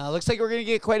 Looks like we're going to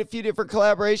get quite a few different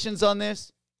collaborations on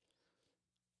this.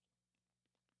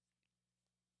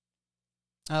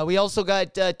 We also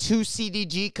got 2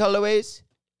 CDG colorways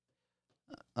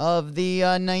of the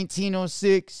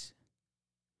 1906.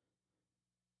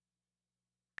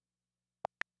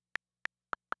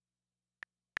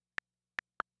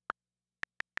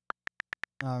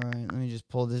 All right, let me just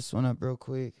pull this one up real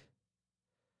quick.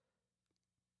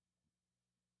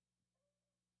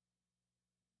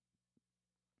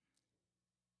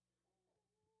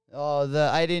 Oh,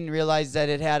 I didn't realize that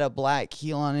it had a black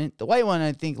heel on it. The white one,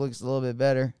 I think, looks a little bit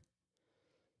better.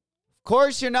 Of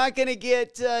course, you're not going to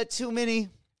get too many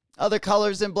other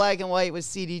colors than black and white with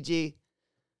CDG.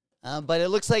 But it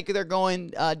looks like they're going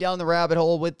down the rabbit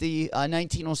hole with the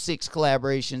 1906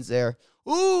 collaborations there.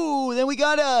 Ooh, then we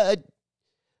got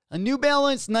a New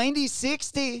Balance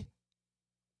 9060.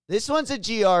 This one's a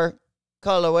GR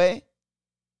colorway.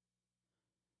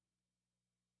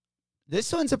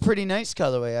 This one's a pretty nice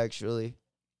colorway, actually.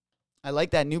 I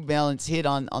like that New Balance hit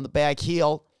on the back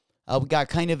heel. We got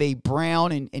kind of a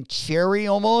brown and cherry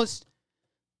almost.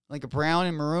 Like a brown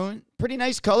and maroon. Pretty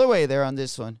nice colorway there on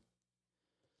this one.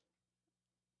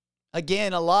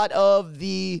 Again, a lot of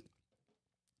the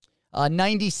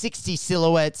 9060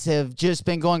 silhouettes have just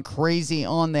been going crazy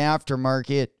on the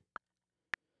aftermarket.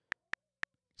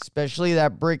 Especially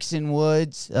that Bricks and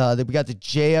Woods. We got the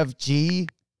JFG.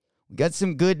 We got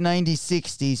some good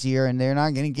 9060s here, and they're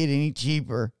not going to get any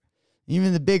cheaper.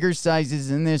 Even the bigger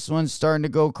sizes in this one's starting to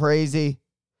go crazy.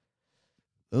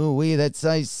 Ooh, that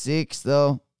size 6,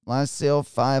 though. Last sale,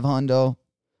 $500.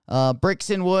 Bricks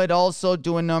and Wood also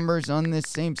doing numbers on this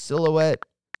same silhouette.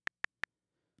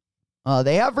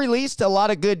 They have released a lot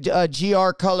of good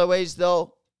GR colorways,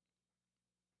 though.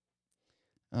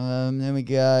 Then we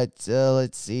got,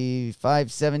 let's see,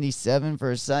 $577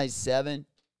 for a size 7.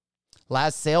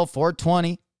 Last sale,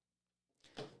 $420.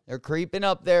 They're creeping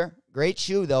up there. Great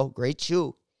shoe, though. Great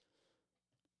shoe.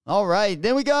 All right.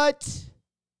 Then we got,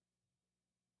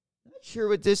 not sure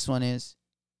what this one is.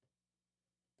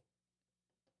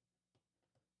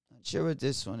 Not sure what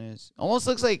this one is. Almost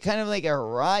looks like kind of like a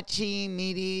Rachi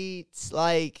meets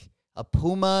like a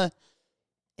Puma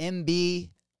MB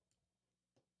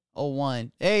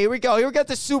 01. Hey, here we go. Here we got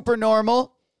the super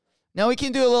normal. Now we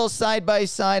can do a little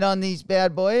side-by-side on these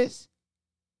bad boys.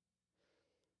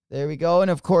 There we go. And,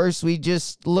 of course, we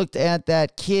just looked at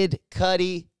that Kid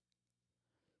Cudi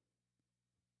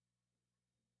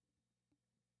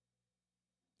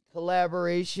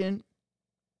collaboration.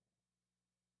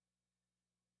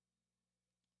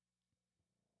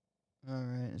 All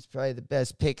right. It's probably the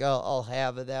best pick I'll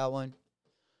have of that one.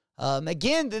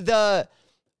 Again, the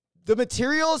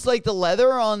materials, like the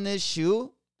leather on this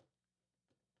shoe,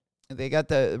 they got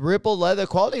the ripple leather.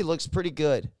 Quality looks pretty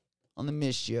good on the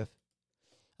Mischief.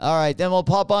 All right, then we'll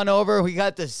pop on over. We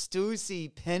got the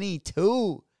Stussy Penny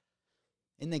 2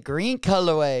 in the green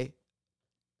colorway.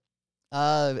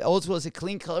 Old school is a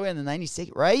clean colorway in the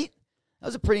 96, right? That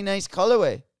was a pretty nice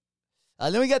colorway.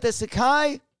 Then we got the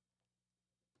Sakai.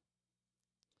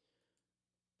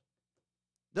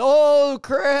 Oh,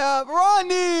 crap.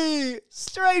 Ronnie!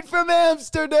 Straight from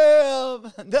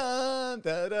Amsterdam. Dun,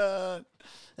 dun, dun.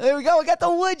 There we go. We got the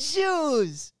wood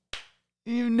shoes.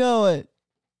 You know it.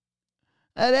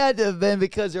 That had to have been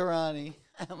because of Ronnie.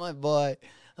 My boy.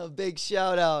 A big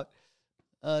shout out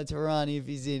to Ronnie if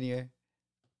he's in here.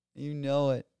 You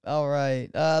know it. All right.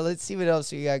 Let's see what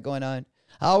else we got going on.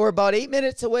 We're about 8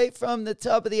 minutes away from the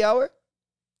top of the hour.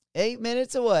 8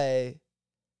 minutes away.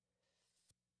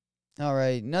 All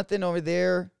right. Nothing over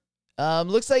there.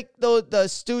 Looks like the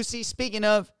Stussy, speaking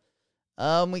of,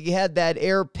 we had that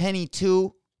Air Penny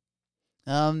 2.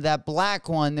 That black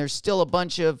one, there's still a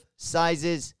bunch of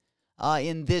sizes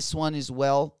in this one as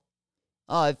well.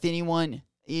 If anyone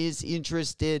is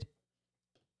interested.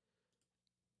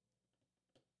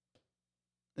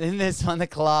 In this one, the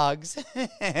clogs.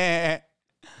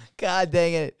 God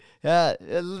dang it.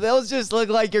 Those just look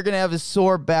like you're going to have a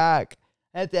sore back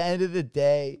at the end of the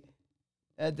day.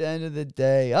 At the end of the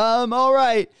day. All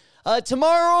right.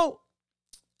 Tomorrow,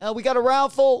 we got a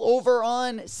raffle over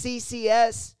on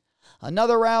CCS.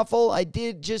 Another raffle. I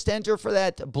did just enter for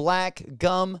that black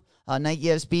gum Nike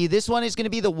SB. This one is going to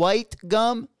be the white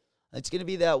gum It's going to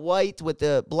be that white with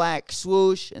the black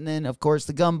swoosh, and then, of course,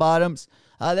 the gum bottoms.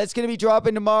 That's going to be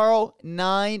dropping tomorrow,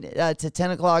 9 to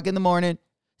 10 o'clock in the morning,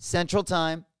 Central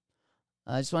Time.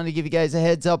 I just wanted to give you guys a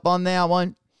heads up on that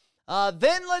one.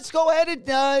 Then let's go ahead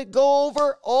and go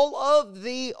over all of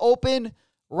the open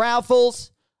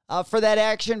raffles for that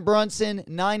Action Bronson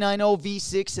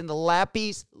 990v6 in the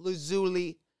Lapis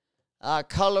Lazuli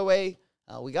colorway.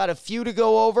 We got a few to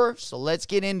go over, so let's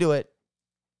get into it.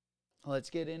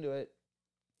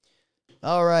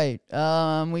 All right.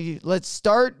 Let's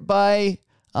start by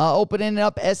opening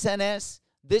up SNS.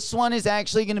 This one is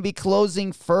actually going to be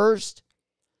closing first,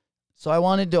 so I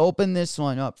wanted to open this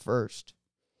one up first.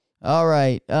 All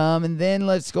right. And then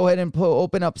let's go ahead and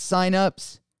open up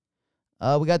signups.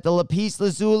 We got the Lapis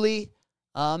Lazuli.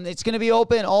 It's going to be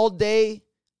open all day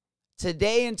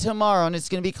today and tomorrow, and it's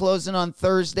going to be closing on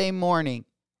Thursday morning.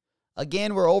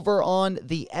 Again, we're over on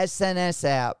the SNS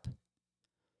app.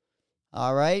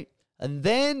 All right. And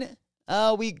then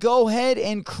we go ahead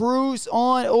and cruise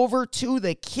on over to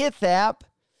the Kith app,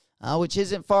 which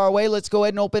isn't far away. Let's go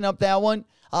ahead and open up that one.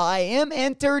 I am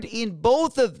entered in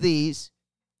both of these.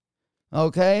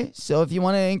 Okay. So if you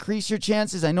want to increase your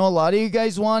chances, I know a lot of you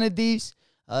guys wanted these.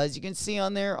 As you can see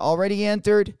on there, already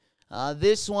entered.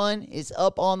 This one is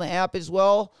up on the app as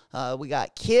well. We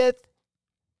got Kith.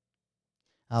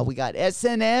 We got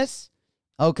SNS.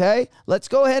 Okay, let's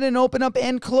go ahead and open up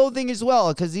End Clothing as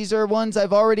well, because these are ones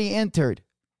I've already entered.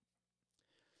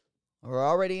 We're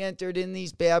already entered in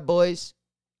these bad boys.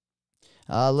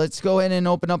 Let's go ahead and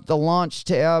open up the Launch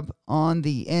tab on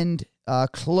the End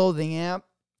Clothing app.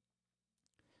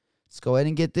 Let's go ahead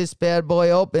and get this bad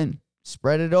boy open.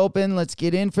 Spread it open. Let's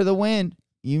get in for the win.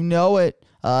 You know it.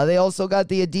 They also got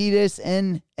the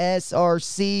Adidas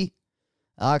NSRC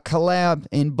collab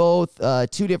in both,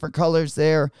 two different colors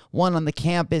there. One on the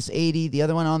Campus 80, the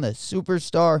other one on the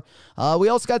Superstar. We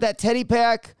also got that Teddy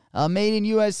Pack, made in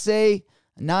USA,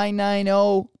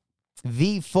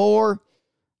 990v4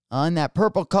 on that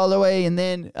purple colorway. And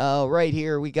then right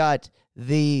here, we got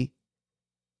the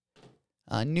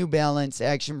New Balance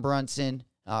Action Bronson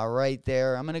right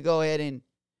there. I'm going to go ahead and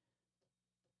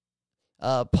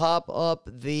pop up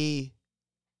the...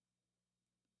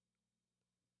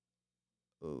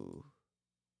 Ooh.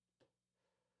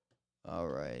 All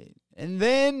right. And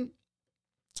then,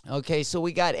 okay, so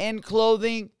we got End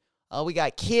Clothing. We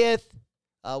got Kith.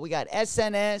 We got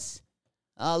SNS.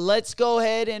 Let's go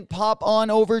ahead and pop on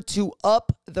over to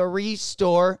Up the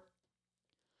Restore.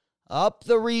 Up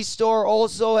the Restore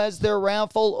also has their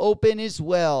raffle open as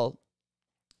well.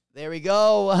 There we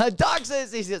go. Doc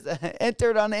says he's just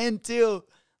entered on N2.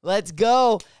 Let's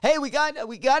go. Hey, we got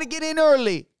to get in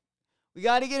early. We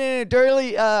got to get in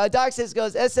early. Doc says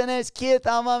goes SNS, Kith,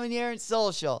 Alma Manier, and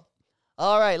Social.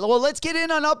 All right. Well, let's get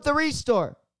in on Up the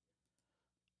Restore.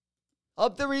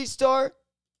 Up the Restore.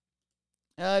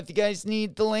 If you guys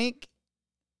need the link,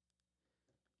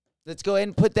 let's go ahead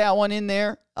and put that one in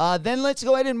there. Then let's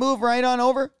go ahead and move right on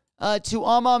over to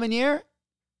Alma Manier.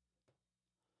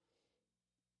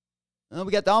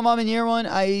 We got the Alma Manier one.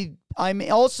 I'm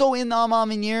also in the Alma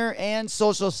Manier and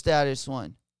Social Status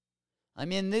one.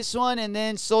 I'm in this one and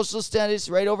then Social Status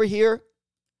right over here.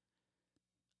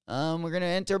 We're going to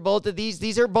enter both of these.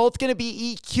 These are both going to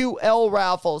be EQL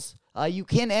raffles. You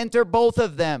can enter both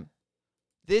of them.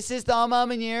 This is the Alma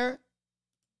Manier.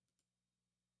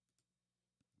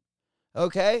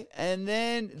 Okay. And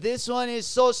then this one is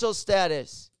Social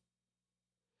Status.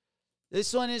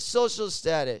 This one is Social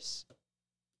Status.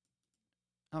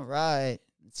 All right.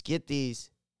 Let's get these.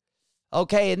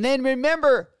 Okay. And then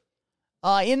remember...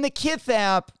 in the Kith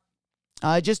app,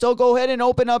 just go ahead and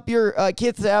open up your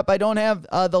Kith app. I don't have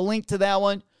the link to that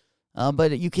one,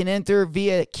 but you can enter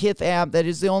via Kith app. That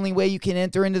is the only way you can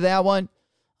enter into that one.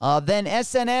 Then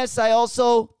SNS, I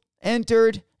also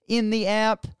entered in the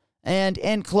app, and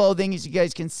End Clothing, as you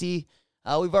guys can see,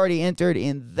 we've already entered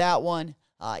in that one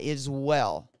as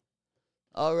well.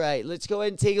 All right, let's go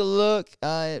ahead and take a look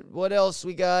at what else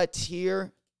we got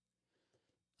here.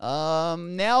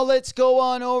 Now let's go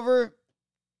on over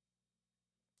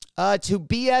to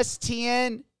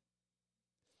BSTN.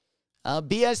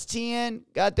 BSTN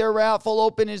got their raffle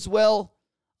open as well.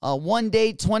 1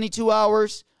 day, 22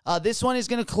 hours. This one is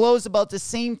going to close about the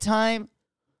same time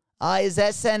as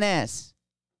SNS.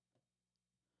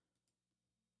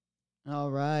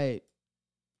 All right.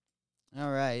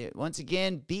 All right. Once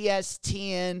again,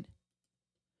 BSTN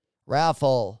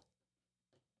raffle.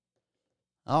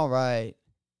 All right.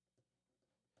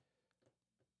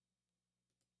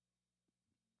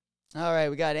 All right,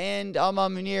 we got End, Alma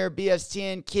Manier,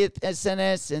 BSTN, Kith,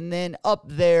 SNS, and then Up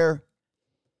There,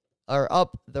 or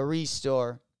Up the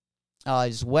Restore.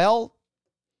 as well.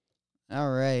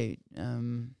 All right.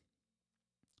 And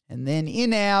then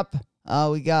in-app,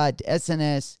 we got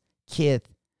SNS, Kith,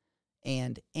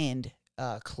 and End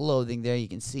clothing there. You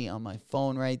can see on my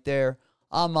phone right there.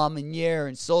 Amamanier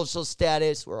and social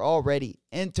status. We're already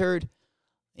entered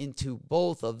into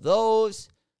both of those.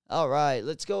 All right.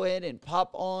 Let's go ahead and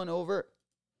pop on over.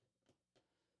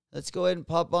 Let's go ahead and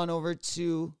pop on over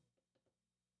to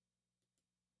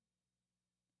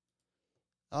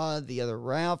the other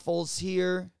raffles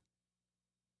here.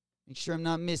 Make sure I'm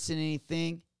not missing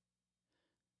anything.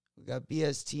 We got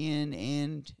BSTN,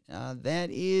 and that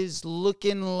is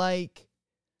looking like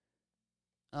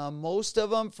most of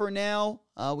them for now.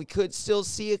 We could still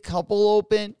see a couple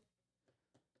open.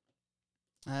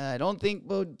 I don't think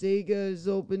Bodega is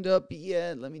opened up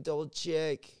yet. Let me double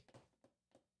check.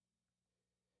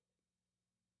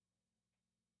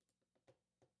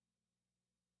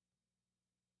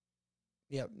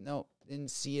 Yep, nope, didn't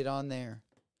see it on there.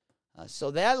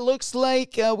 So that looks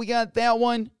like we got that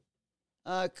one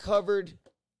covered,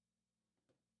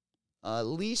 at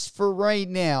least for right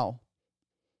now.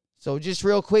 So just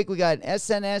real quick, we got an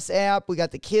SNS app, we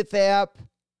got the Kith app,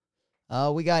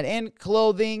 we got End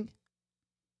clothing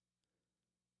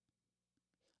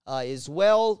as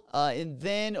well, and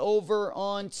then over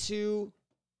on to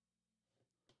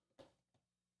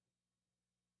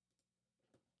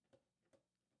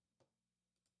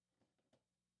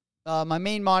my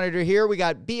main monitor here. We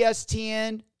got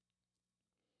BSTN.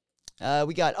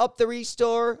 We got Up the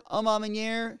Restore,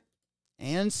 Amamanier,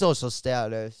 and social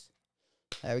status.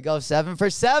 There we go. 7 for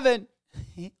 7.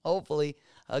 Hopefully.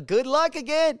 Good luck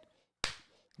again.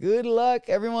 Good luck,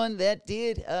 everyone that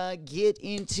did get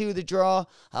into the draw.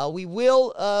 We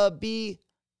will be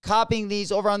copying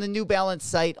these over on the New Balance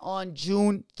site on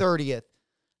June 30th.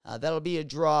 That'll be a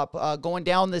drop. Going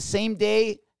down the same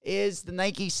day is the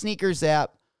Nike sneakers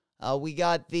app. We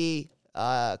got the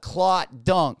Clot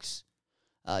Dunks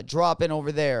dropping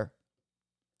over there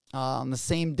on the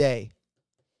same day.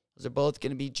 Those are both going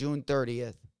to be June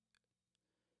 30th.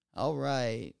 All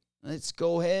right. Let's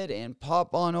go ahead and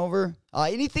pop on over.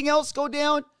 Anything else go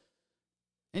down?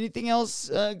 Anything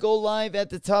else go live at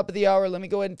the top of the hour? Let me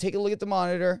go ahead and take a look at the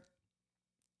monitor.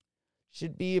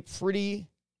 Should be a pretty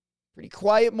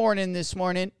quiet morning this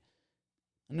morning.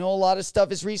 I know a lot of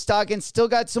stuff is restocking. Still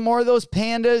got some more of those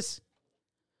pandas.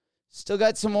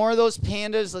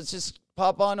 Let's just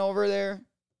pop on over there.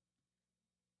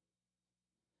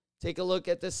 Take a look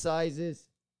at the sizes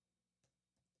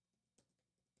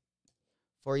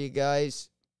for you guys.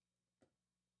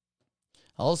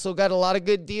 Also got a lot of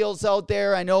good deals out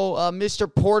there. I know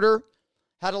Mr. Porter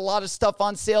had a lot of stuff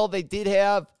on sale. They did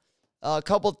have a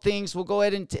couple things. We'll go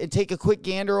ahead and take a quick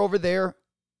gander over there.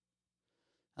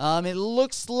 It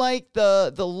looks like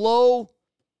the low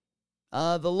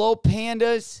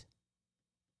pandas,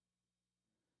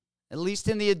 at least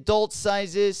in the adult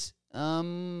sizes,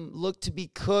 look to be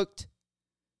cooked.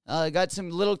 Got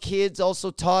some little kids, also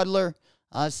toddler,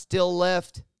 still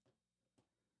left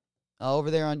over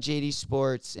there on JD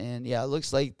Sports. And yeah, it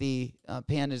looks like the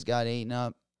pandas got eaten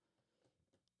up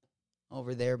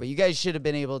over there. But you guys should have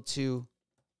been able to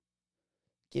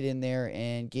get in there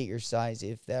and get your size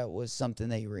if that was something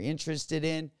that you were interested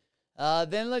in.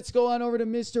 Then let's go on over to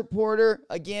Mr. Porter.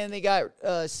 Again, they got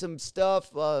some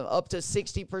stuff up to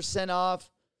 60%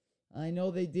 off. I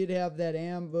know they did have that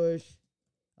ambush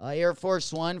Air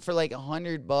Force One for like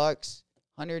 $100,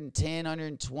 110,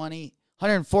 120,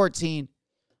 114.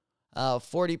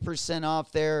 40%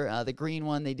 off there. The green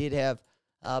one, they did have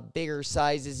bigger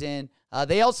sizes in.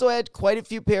 They also had quite a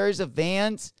few pairs of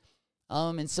Vans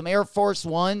and some Air Force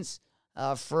Ones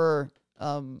for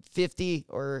 50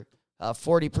 or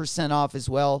 40% off as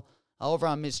well. Over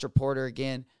on Mr. Porter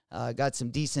again, got some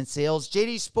decent sales.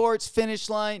 JD Sports Finish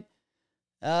Line.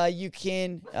 You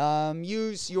can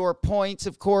use your points,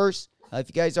 of course, if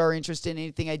you guys are interested in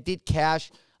anything. I did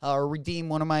cash or redeem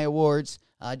one of my awards.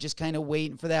 Just kind of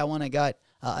waiting for that one. I got,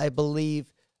 I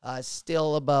believe,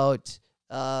 still about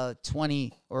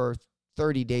 20 or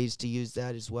 30 days to use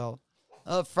that as well.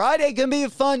 Friday going to be a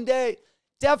fun day.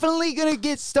 Definitely going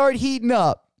to start heating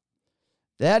up.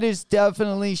 That is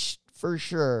definitely for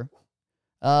sure.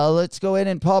 Let's go ahead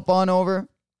and pop on over.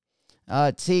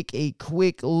 Take a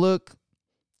quick look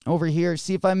over here.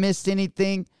 See if I missed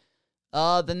anything.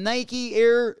 The Nike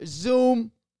Air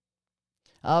Zoom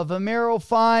Vomero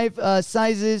 5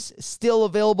 sizes still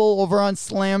available over on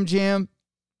Slam Jam.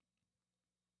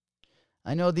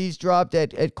 I know these dropped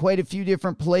at quite a few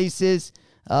different places.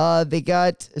 They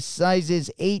got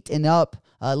sizes 8 and up.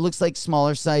 Looks like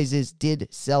smaller sizes did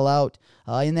sell out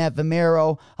in that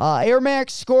Vomero. Air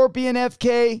Max Scorpion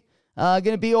FK. going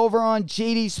to be over on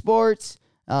JD Sports.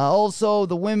 Also,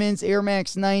 the women's Air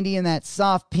Max 90 in that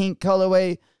soft pink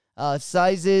colorway.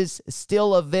 Sizes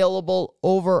still available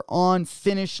over on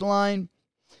Finish Line.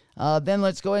 Then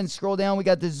let's go ahead and scroll down. We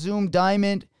got the Zoom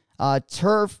Diamond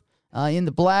Turf in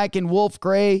the black and wolf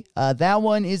gray. That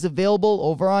one is available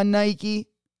over on Nike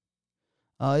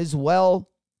as well.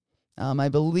 I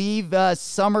believe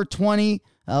Summer 20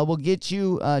 will get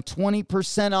you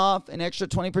 20% off, an extra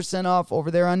 20% off over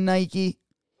there on Nike.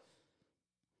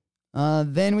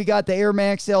 Then we got the Air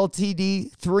Max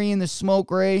LTD 3 in the smoke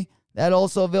gray. That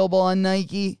also available on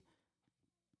Nike.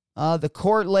 The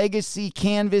Court Legacy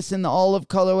Canvas in the olive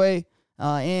colorway.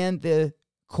 And the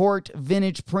Court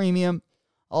Vintage Premium.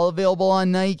 All available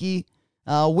on Nike.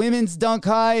 Women's Dunk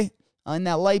High in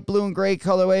that light blue and gray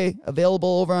colorway.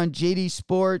 Available over on JD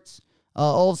Sports.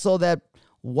 Also that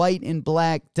white and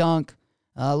black Dunk.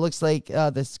 Looks like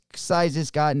the size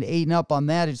has gotten 8 and up on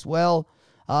that as well.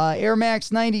 Air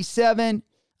Max 97,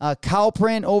 cow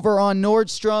print over on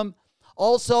Nordstrom.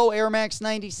 Also, Air Max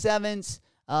 97s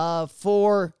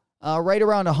for right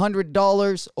around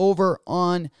 $100 over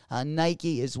on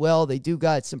Nike as well. They do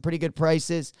got some pretty good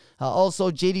prices. Also,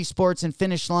 JD Sports and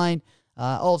Finish Line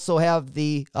also have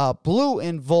the blue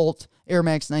and Volt Air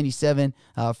Max 97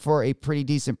 for a pretty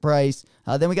decent price.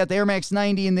 Then we got the Air Max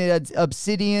 90 in the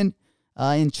Obsidian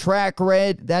in track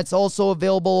red. That's also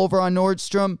available over on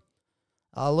Nordstrom.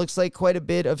 Looks like quite a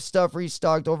bit of stuff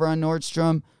restocked over on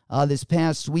Nordstrom this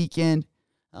past weekend.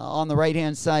 On the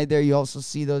right-hand side there, you also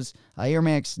see those Air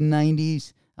Max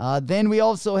 90s. Then we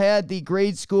also had the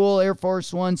Grade School Air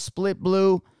Force One Split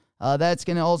Blue. That's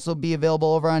going to also be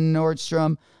available over on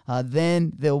Nordstrom.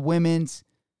 Then the women's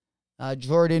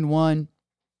Jordan 1.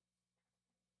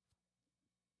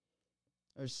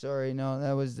 Or sorry, no,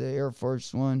 that was the Air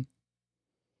Force One.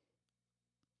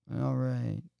 All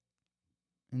right.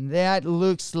 And that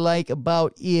looks like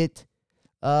about it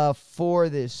for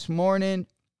this morning.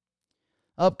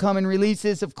 Upcoming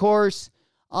releases, of course,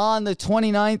 on the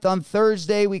 29th, on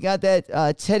Thursday, we got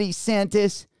that Teddy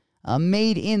Santis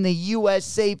Made in the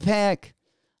USA pack.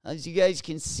 As you guys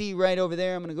can see right over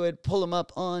there, I'm going to go ahead and pull them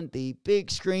up on the big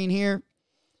screen here.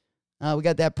 We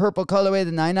got that purple colorway,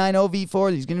 the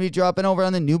 990v4. He's going to be dropping over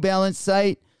on the New Balance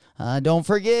site. Don't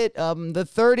forget, the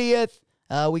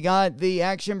 30th, we got the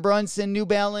Action Bronson New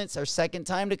Balance, our second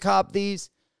time to cop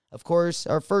these. Of course,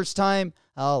 our first time,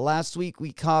 last week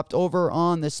we copped over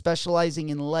on the Specializing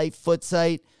in Life foot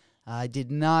site. I did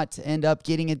not end up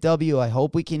getting a W. I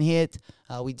hope we can hit.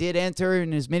 We did enter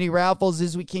in as many raffles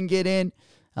as we can get in.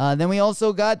 Then we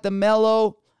also got the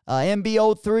Mellow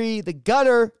MB03, the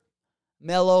Gutter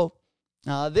Mellow.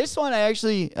 This one, I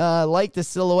actually like the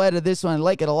silhouette of this one. I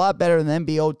like it a lot better than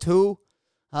the MB02.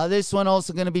 This one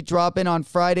also going to be dropping on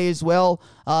Friday as well.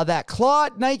 That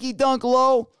Clot Nike Dunk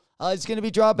Low is going to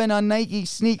be dropping on Nike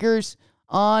sneakers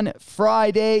on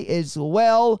Friday as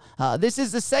well. This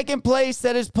is the second place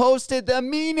that has posted the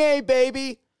Mine,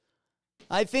 baby.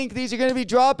 I think these are going to be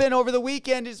dropping over the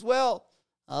weekend as well.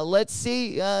 Let's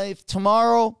see if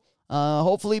tomorrow,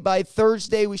 hopefully by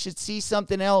Thursday, we should see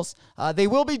something else. They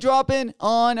will be dropping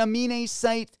on a Mine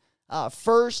site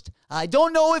first. I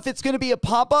don't know if it's going to be a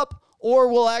pop-up or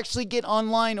we'll actually get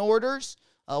online orders.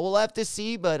 We'll have to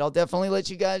see, but I'll definitely let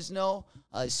you guys know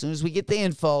as soon as we get the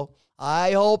info.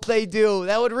 I hope they do.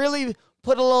 That would really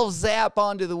put a little zap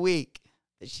onto the week.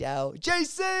 The show.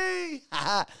 JC!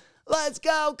 Let's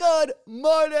go. Good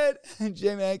morning.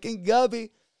 J-Mac and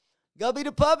Gubby. Gubby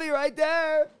the puppy right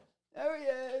there. There he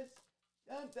is.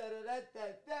 Dun, dun, dun,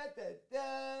 dun, dun, dun,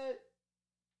 dun.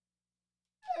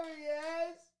 There he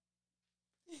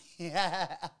is.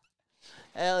 Yeah.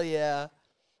 Hell yeah.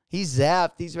 He's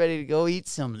zapped. He's ready to go eat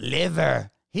some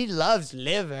liver. He loves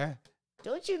liver.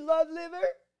 Don't you love liver?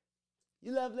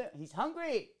 You love liver. He's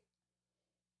hungry.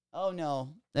 Oh,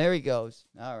 no. There he goes.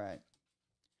 All right.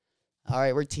 All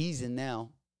right, we're teasing now.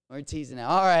 We're teasing now.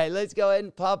 All right, let's go ahead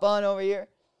and pop on over here.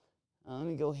 Let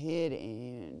me go ahead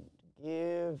and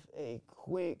give a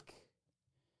quick,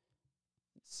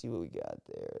 let's see what we got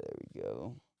there. There we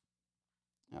go.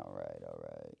 All right, all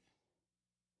right.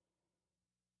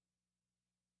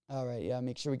 All right, yeah,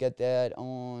 make sure we got that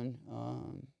on.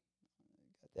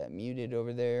 Got that muted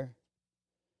over there.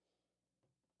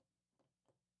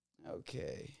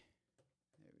 Okay.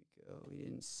 There we go. We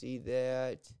didn't see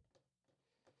that.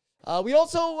 We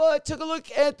also took a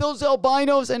look at those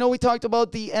albinos. I know we talked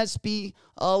about the SB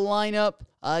lineup.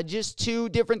 Just two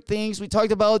different things. We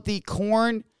talked about the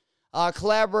Korn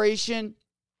collaboration.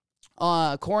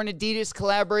 Korn Adidas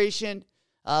collaboration.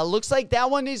 Looks like that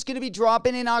one is going to be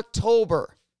dropping in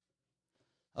October.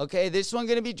 Okay, this one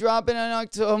going to be dropping in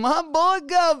October. My boy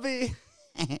Guffy.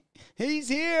 He's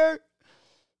here.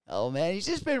 Oh, man, he's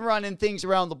just been running things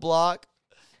around the block.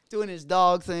 Doing his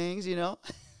dog things, you know.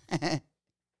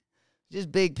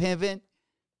 Just big pimping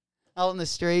out in the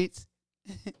streets.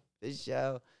 This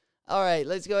show. All right,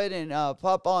 let's go ahead and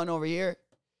pop on over here.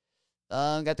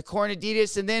 Got the corn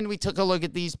Adidas, and then we took a look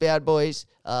at these bad boys.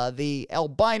 The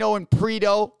Albino and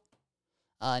Preto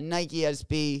Nike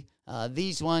SB.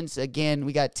 These ones, again,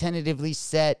 we got tentatively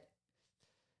set.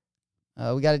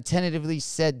 We got a tentatively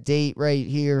set date right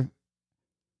here.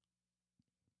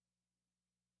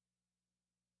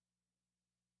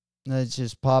 Let's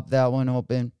just pop that one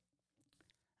open.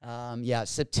 Yeah,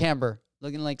 September.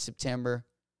 Looking like September.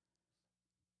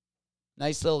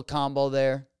 Nice little combo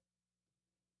there.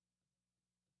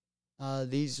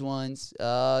 These ones.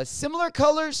 Similar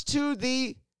colors to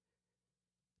the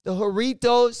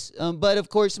Joritos, but of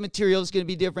course the material is going to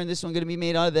be different. This one going to be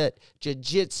made out of that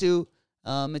jiu-jitsu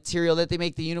material that they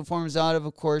make the uniforms out of.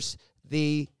 Of course,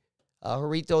 the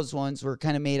Joritos ones were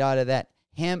kind of made out of that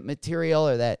hemp material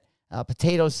or that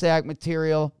potato sack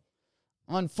material.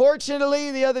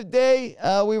 Unfortunately, the other day,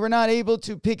 we were not able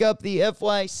to pick up the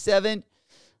FY7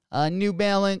 New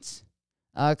Balance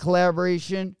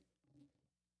collaboration.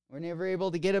 We're never able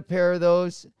to get a pair of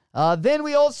those. Then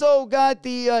we also got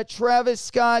the Travis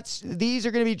Scotts. These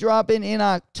are going to be dropping in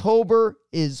October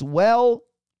as well.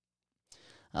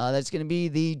 That's going to be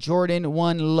the Jordan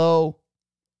 1 Low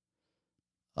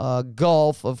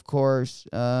Golf, of course.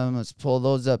 Let's pull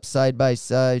those up side by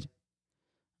side.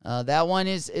 That one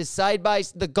is side by...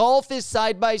 The Golf is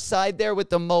side by side there with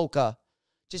the Mocha.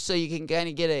 Just so you can kind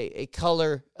of get a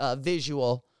color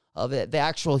visual of it. The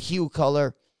actual hue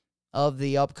color of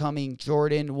the upcoming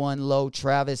Jordan 1 Low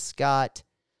Travis Scott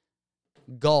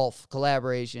Golf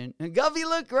collaboration. And Guffy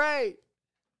looked great.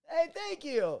 Hey, thank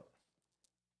you.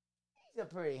 He's a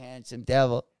pretty handsome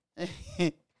devil.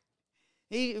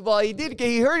 He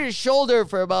hurt his shoulder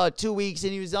for about 2 weeks,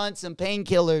 and he was on some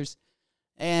painkillers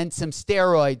and some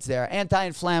steroids there.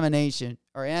 Anti-inflammation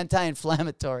or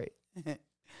anti-inflammatory.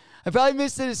 I probably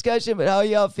missed the discussion, but how are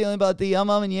y'all feeling about the Year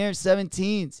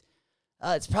 17s?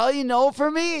 It's probably a no for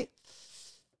me.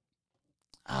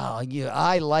 Oh, yeah,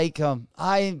 I like them.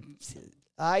 I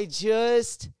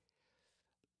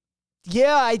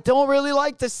don't really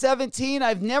like the 17.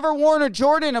 I've never worn a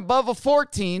Jordan above a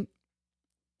 14.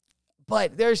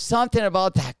 But there's something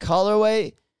about that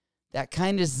colorway that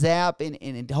kind of zap in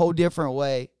a whole different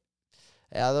way.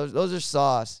 Yeah, those are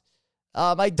sauce.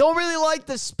 I don't really like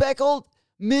the speckled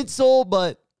midsole,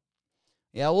 but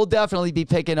yeah, we'll definitely be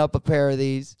picking up a pair of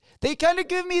these. They kind of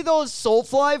give me those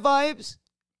Soulfly vibes.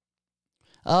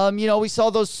 We saw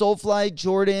those Soulfly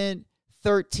Jordan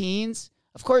 13s.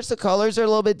 Of course, the colors are a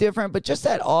little bit different, but just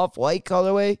that off-white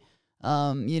colorway.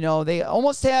 They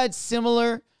almost had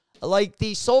similar, like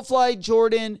the Soulfly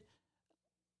Jordan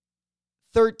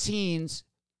 13s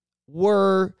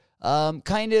were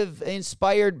kind of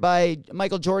inspired by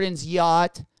Michael Jordan's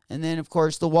yacht, and then, of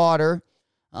course, the water.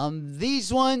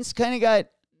 These ones kind of got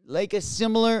like a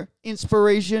similar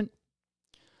inspiration,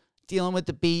 dealing with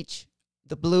the beach,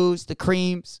 the blues, the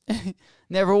creams.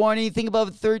 Never worn anything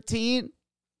above 13.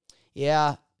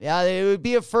 Yeah, it would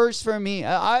be a first for me.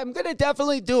 I'm going to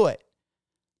definitely do it.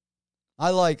 I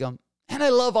like them. And I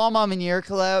love all my Meunier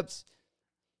collabs.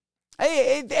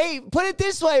 Hey, put it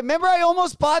this way. Remember I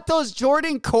almost bought those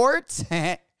Jordan courts?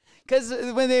 Because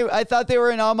I thought they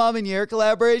were an Alma Meunier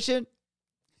collaboration.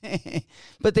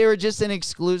 But they were just an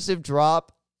exclusive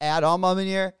drop at Alma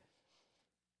Meunier.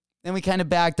 Then we kind of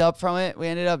backed up from it. We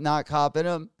ended up not copping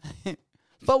them.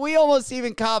 But we almost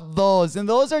even copped those. And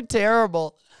those are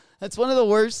terrible. That's one of the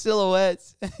worst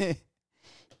silhouettes.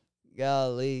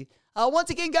 Golly.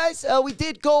 Once again, guys, we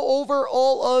did go over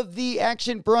all of the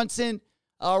Action Bronson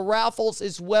raffles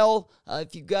as well.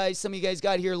 Some of you guys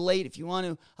got here late. If you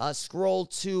want to scroll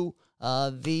to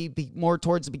more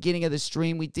towards the beginning of the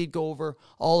stream, we did go over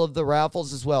all of the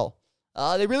raffles as well.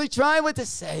 They really trying what to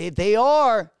say. They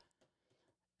are.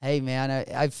 Hey, man,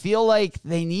 I feel like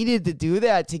they needed to do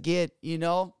that to get,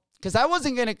 because I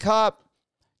wasn't going to cop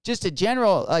just a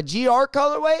general GR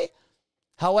colorway.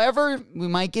 However, we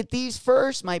might get these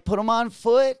first, might put them on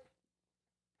foot.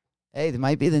 Hey, they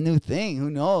might be the new thing.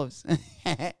 Who knows?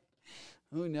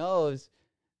 Who knows?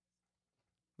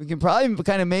 We can probably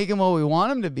kind of make them what we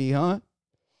want them to be, huh?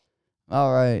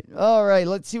 All right.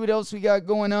 Let's see what else we got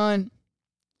going on.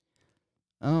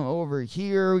 Over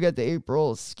here, we got the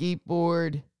April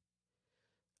skateboard.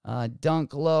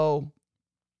 Dunk Low.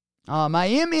 I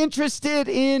am interested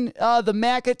in the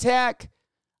Mac Attack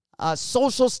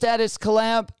social status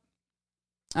collab.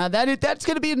 That's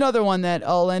going to be another one that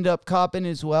I'll end up copping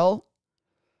as well.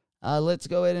 Let's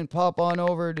go ahead and pop on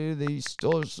over to the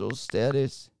social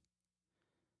status.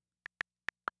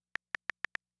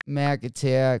 Mac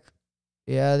Attack.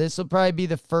 Yeah, this will probably be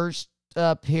the first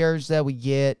pairs that we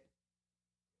get.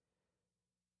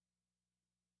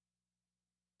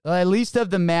 Well, at least of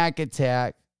the Mac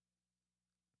Attack.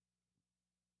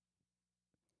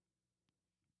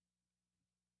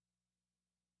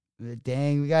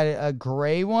 Dang, we got a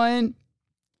gray one.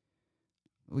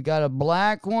 We got a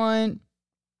black one.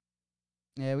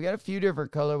 Yeah, we got a few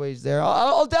different colorways there.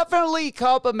 I'll definitely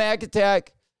cop a Mac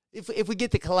Attack if we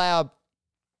get the collab.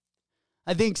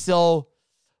 I think so.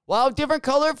 Wow, different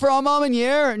color from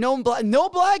Amanier. No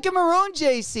black and maroon,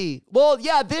 JC. Well,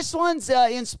 yeah, this one's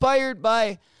inspired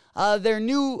by their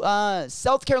new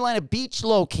South Carolina beach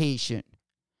location.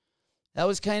 That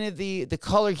was kind of the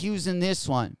color hues in this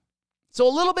one. So a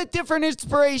little bit different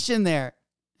inspiration there.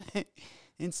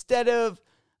 Instead of,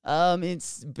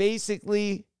 it's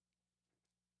basically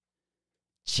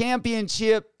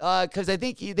championship, because I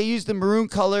think they used the maroon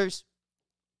colors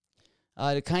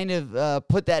to kind of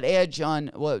put that edge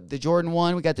on the Jordan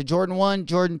 1. We got the Jordan 1,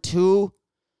 Jordan 2,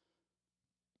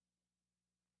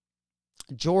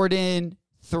 Jordan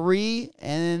 3,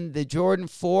 and then the Jordan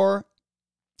 4.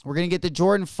 We're going to get the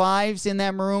Jordan 5s in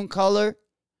that maroon color.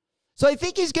 So I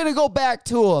think he's going to go back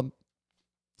to them.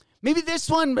 Maybe this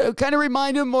one kind of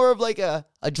reminded him more of like a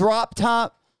drop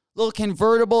top, little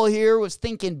convertible here. Was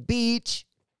thinking beach,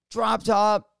 drop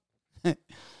top.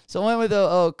 So I went with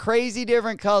a crazy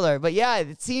different color. But yeah,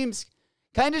 it seems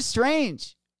kind of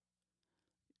strange.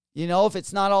 You know, if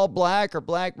it's not all black or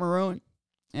black maroon.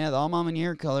 Yeah, the all mom and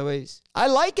ear colorways. I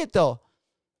like it though.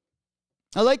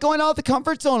 I like going out the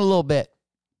comfort zone a little bit.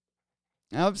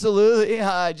 Absolutely.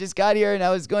 I just got here and I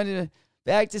was going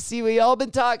back to see what y'all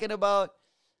been talking about.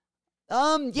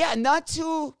 Yeah, not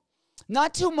too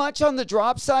much on the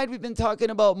drop side. We've been talking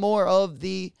about more of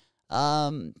the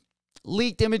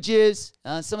leaked images,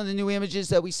 some of the new images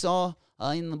that we saw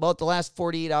in about the last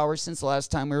 48 hours since the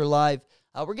last time we were live.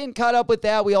 We're getting caught up with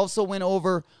that. We also went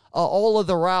over all of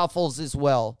the raffles as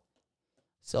well.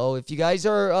 So if you guys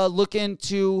are looking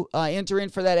to enter in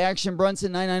for that Action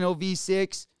Bronson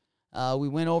 990v6, we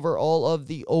went over all of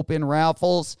the open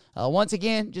raffles. Once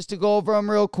again, just to go over them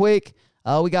real quick,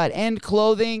 we got End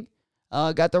Clothing,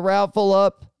 got the raffle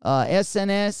up,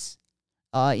 SNS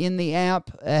in the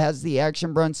app has the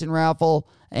Action Bronson raffle,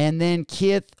 and then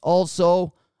Kith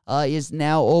also is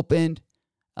now opened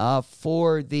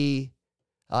for the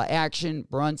Action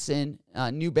Bronson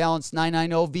New Balance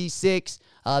 990v6.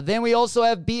 Then we also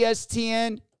have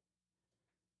BSTN.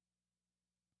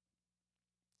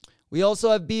 We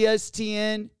also have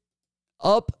BSTN,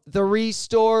 Up the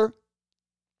Restore,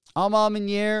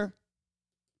 Amamanier,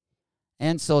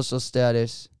 and Social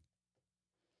Status.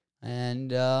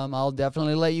 And I'll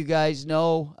definitely let you guys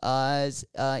know as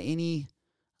any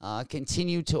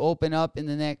continue to open up in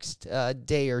the next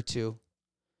day or two.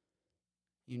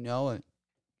 You know it.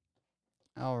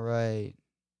 All right.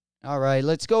 All right,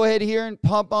 let's go ahead here and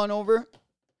pop on over.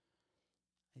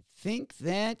 I think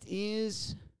that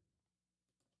is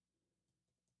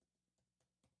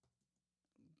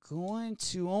going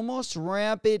to almost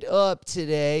wrap it up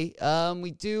today.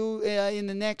 We do in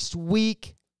the next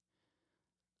week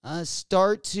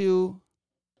start to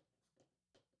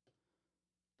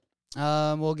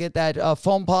we'll get that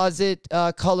Foamposite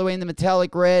colorway in the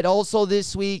metallic red. Also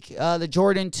this week, the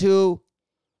Jordan 2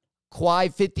 Quai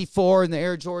 54 and the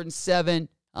Air Jordan 7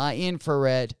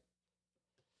 infrared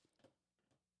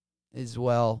as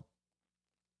well.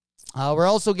 We're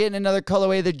also getting another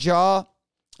colorway, the Jaw,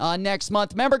 next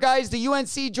month. Remember, guys, the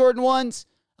UNC Jordan 1s,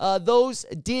 those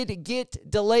did get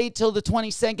delayed till the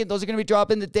 22nd. Those are going to be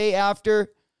dropping the day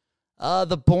after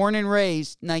the Born and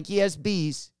Raised Nike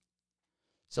SBs.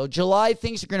 So July,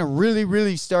 things are going to really,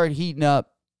 really start heating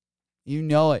up. You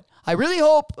know it. I really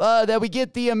hope that we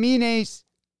get the Amines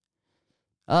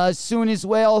soon as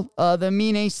well. The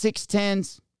Amine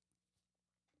 610s.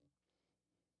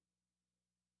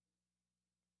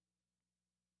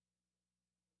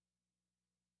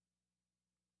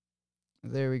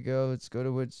 There we go. Let's go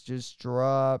to what's just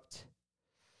dropped.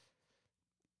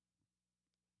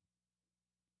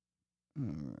 All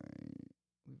right.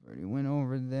 We've already went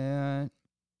over that.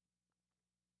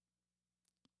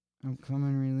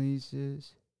 Upcoming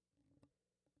releases.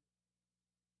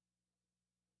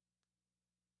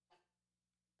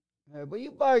 What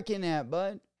you barking at,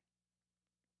 bud?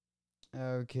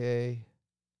 Okay.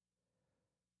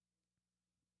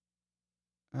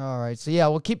 All right. So, yeah,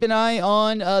 we'll keep an eye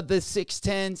on the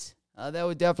 610s. That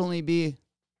would definitely be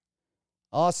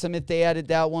Awesome if they added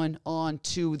that one on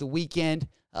to the weekend.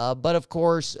 But, of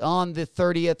course, on the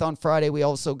 30th, on Friday, we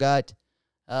also got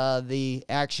the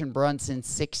Action Bronson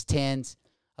 610s.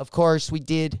 Of course,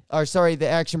 the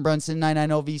Action Bronson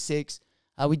 990v6.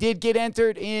 We did get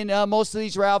entered in most of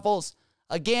these raffles.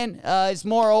 Again, it's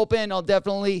more open. I'll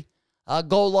definitely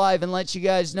go live and let you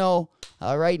guys know.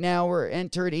 Right now, we're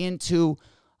entered into,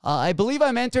 I believe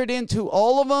I'm entered into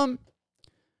all of them.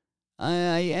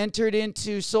 I entered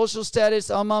into social status,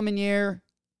 Amamanier.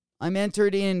 I'm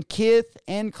entered in Kith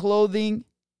and clothing.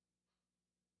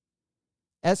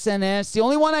 SNS. The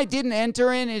only one I didn't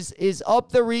enter in is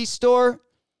Up the Restore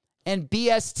and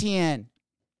BSTN.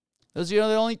 Those are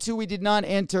the only two we did not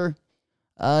enter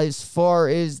as far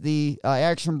as the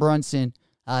Action Bronson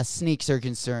sneaks are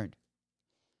concerned.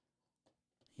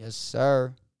 Yes,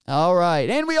 sir. All right.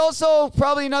 And we also,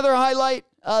 probably another highlight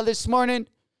this morning,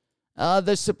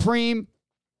 the Supreme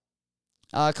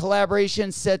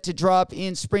collaboration set to drop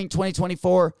in spring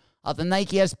 2024. The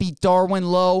Nike SB Darwin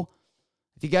Low.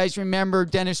 If you guys remember,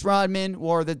 Dennis Rodman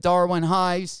wore the Darwin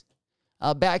highs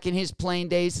back in his playing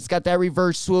days. It's got that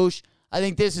reverse swoosh. I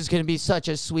think this is going to be such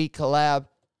a sweet collab.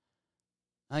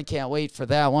 I can't wait for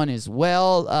that one as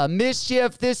well.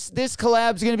 Mischief, this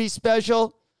collab is going to be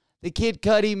special. The Kid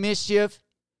Cudi Mischief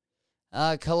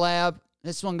collab.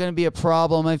 This one going to be a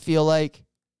problem, I feel like,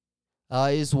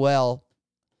 as well.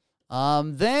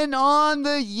 Then on the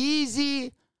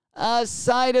Yeezy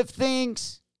side of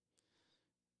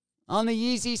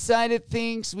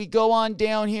things, we go on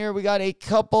down here. We got a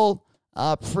couple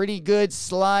pretty good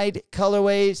slide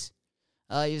colorways,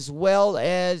 as well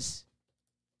as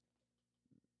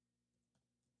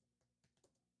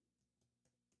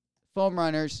foam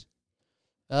runners.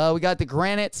 We got the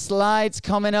granite slides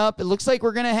coming up. It looks like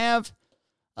we're going to have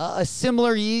a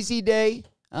similar Yeezy day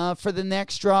for the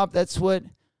next drop. That's what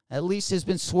at least has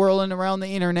been swirling around the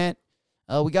internet.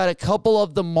 We got a couple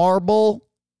of the marble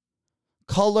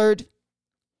colored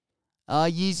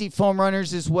Yeezy foam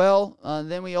runners as well.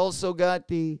 Then we also got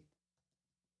the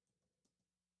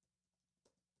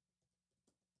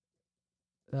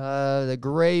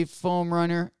gray foam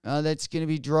runner that's going to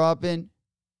be dropping.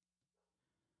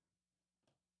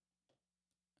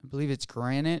 I believe it's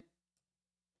granite.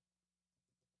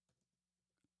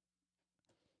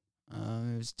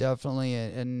 It was definitely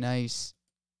a nice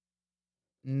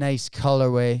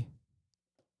colorway.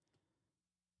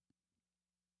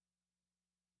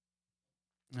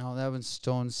 Oh, that one's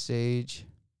Stone Sage.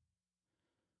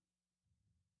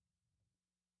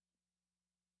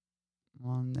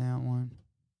 On that one.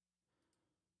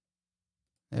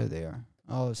 There they are.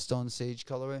 Oh, Stone Sage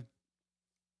colorway.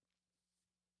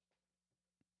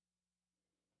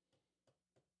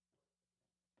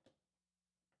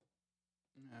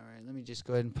 All right, let me just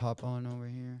go ahead and pop on over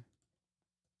here.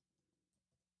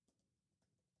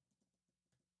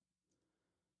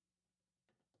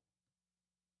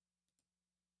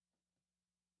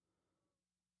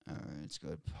 All right, let's go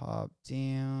ahead and pop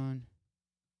down.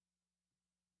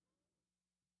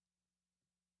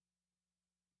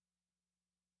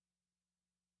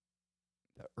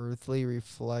 The earthly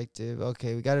reflective.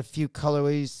 Okay, we got a few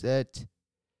colorways that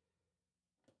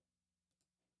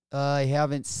I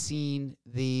haven't seen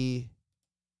the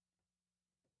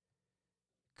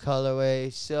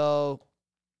colorway, so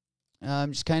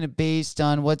just kind of based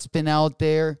on what's been out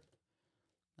there.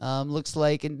 Looks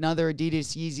like another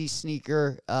Adidas Yeezy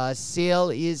sneaker sale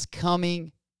is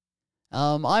coming.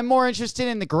 I'm more interested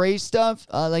in the gray stuff.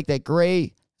 I like that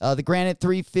gray, the Granite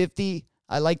 350.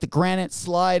 I like the Granite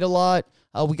slide a lot.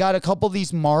 We got a couple of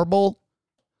these marble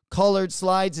colored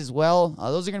slides as well.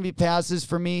 Those are going to be passes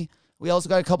for me. We also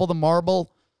got a couple of the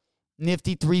marble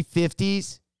nifty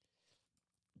 350s.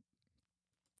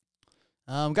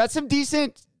 Got some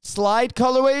decent slide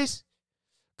colorways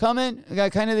coming. We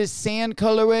got kind of this sand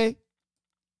colorway.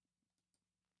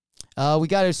 We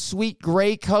got a sweet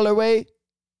gray colorway.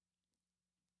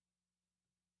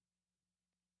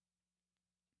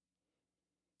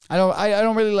 I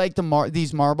don't really like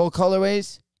these marble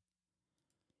colorways.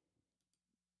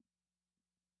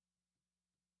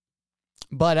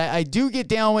 But I do get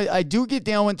down with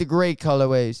the gray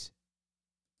colorways.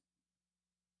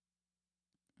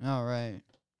 All right.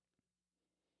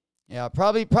 Yeah,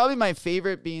 probably my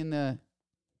favorite being the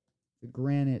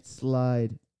granite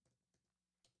slide.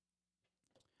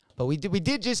 But we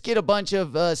did just get a bunch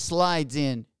of slides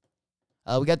in.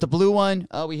 We got the blue one.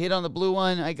 We hit on the blue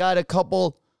one. I got a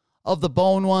couple of the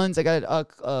bone ones. I got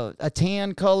a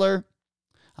tan color.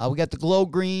 We got the glow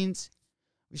greens.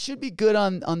 We should be good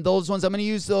on those ones. I'm going to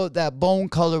use that bone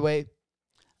colorway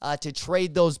to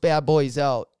trade those bad boys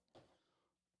out.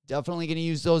 definitely going to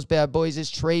use those bad boys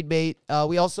as trade bait.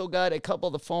 We also got a couple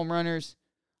of the foam runners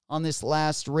on this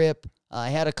last rip. I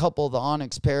had a couple of the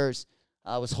Onyx pairs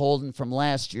I was holding from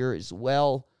last year as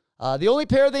well. The only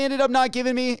pair they ended up not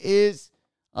giving me is,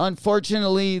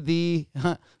 unfortunately, the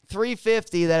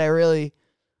 350 that I really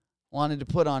wanted to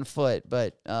put on foot,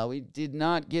 but we did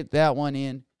not get that one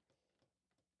in.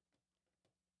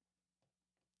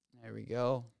 There we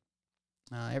go.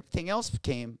 Everything else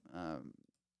came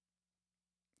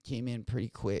in pretty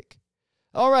quick.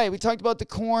 All right, we talked about the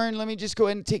corn. Let me just go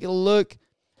ahead and take a look.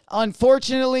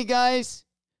 Unfortunately, guys,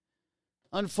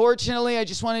 I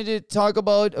just wanted to talk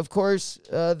about, of course,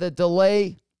 the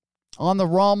delay on the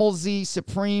Rommel Z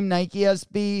Supreme Nike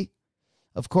SB.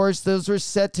 Of course, those were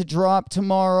set to drop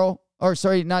tomorrow. Or,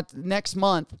 sorry, not next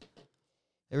month.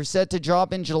 They were set to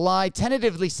drop in July,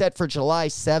 tentatively set for July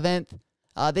 7th.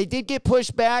 They did get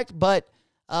pushed back, but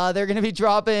they're going to be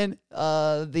dropping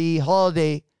the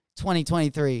holiday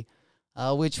 2023,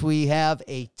 which we have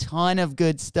a ton of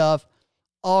good stuff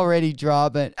already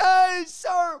dropping. Hey,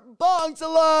 sir, bongs a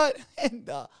lot in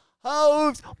the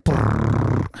house.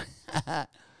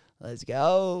 Let's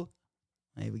go.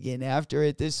 Maybe getting after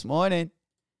it this morning.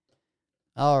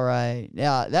 All right.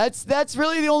 Yeah, that's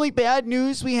really the only bad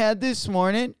news we had this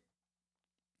morning.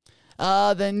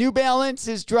 The New Balance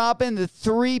is dropping the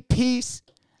 3-piece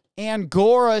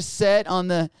Angora set on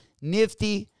the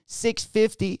nifty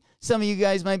 650. Some of you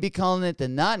guys might be calling it the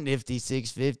not nifty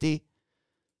 650.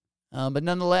 But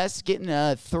nonetheless,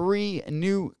 getting 3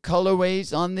 new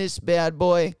colorways on this bad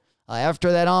boy.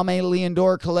 After that Ame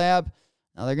Leondor collab,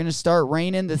 now they're going to start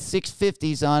raining the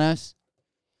 650s on us.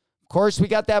 Of course, we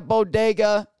got that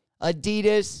Bodega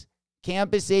Adidas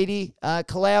Campus 80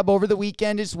 collab over the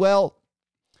weekend as well.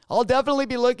 I'll definitely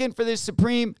be looking for this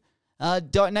Supreme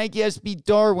Nike SB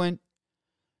Darwin.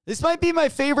 This might be my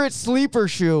favorite sleeper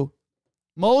shoe.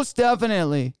 Most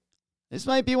definitely. This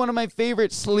might be one of my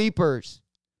favorite sleepers.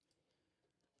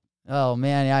 Oh,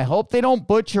 man. I hope they don't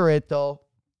butcher it, though.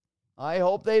 I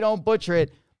hope they don't butcher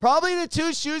it. Probably the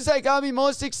 2 shoes that got me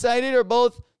most excited are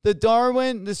both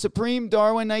the Supreme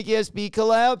Darwin Nike SB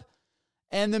collab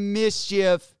and the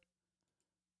Mischief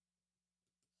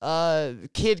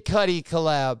Kid Cudi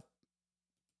collab.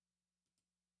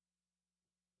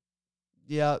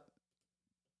 Yep.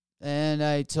 And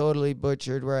I totally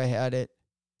butchered where I had it.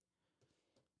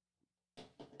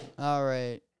 All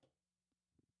right.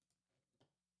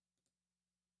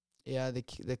 Yeah, the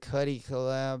Cudi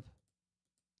collab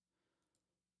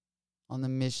on the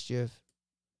Mischief.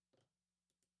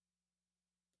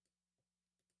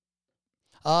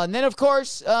 And then, of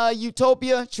course,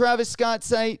 Utopia, Travis Scott's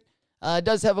site,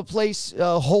 does have a place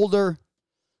holder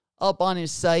up on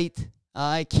his site.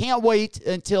 I can't wait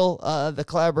until the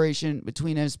collaboration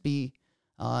between SB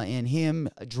and him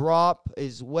drop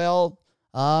as well.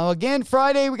 Again,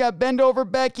 Friday, we got Bend Over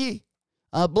Becky.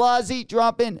 Blasey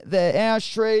dropping the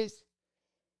ashtrays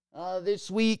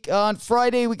this week. On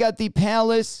Friday, we got the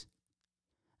Palace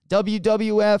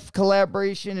WWF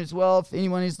collaboration as well, if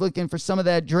anyone is looking for some of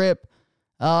that drip.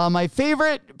 My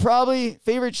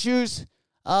favorite shoes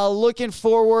looking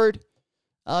forward,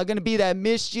 going to be that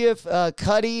Mischief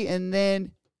Cudi, and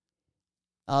then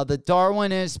the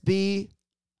Darwin SB.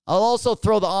 I'll also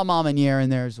throw the Amamaniere in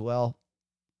there as well.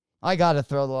 I got to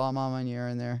throw the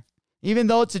Amamaniere in there. Even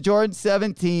though it's a Jordan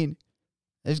 17,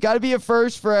 there's got to be a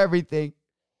first for everything.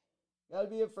 Got to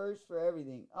be a first for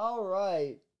everything. All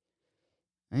right.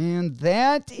 And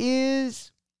that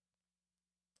is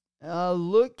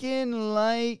looking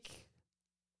like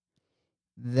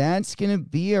that's going to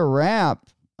be a wrap.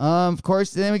 Of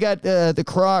course, then we got the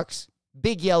Crocs,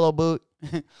 big yellow boot.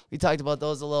 We talked about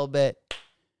those a little bit.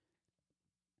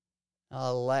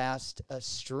 Last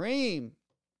stream.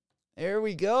 There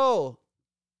we go.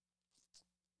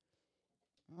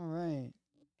 All right.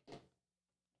 Let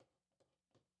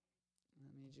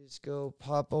me just go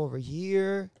pop over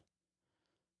here.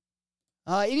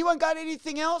 Anyone got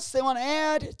anything else they want to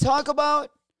add, talk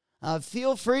about?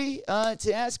 Feel free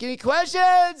to ask any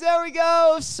questions. There we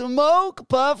go. Smoke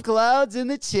puff clouds in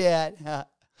the chat.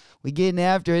 We getting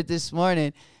after it this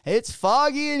morning. It's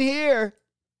foggy in here.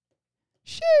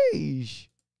 Sheesh.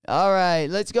 All right,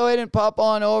 let's go ahead and pop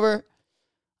on over.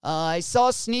 I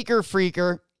saw Sneaker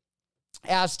Freaker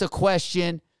asked a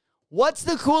question. What's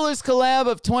the coolest collab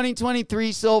of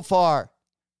 2023 so far?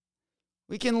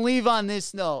 We can leave on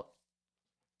this note.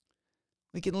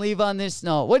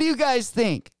 What do you guys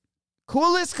think?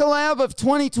 Coolest collab of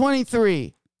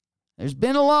 2023. There's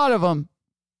been a lot of them.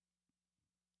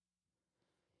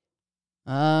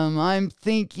 I'm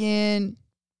thinking,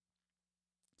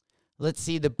 let's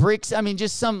see, the bricks. I mean,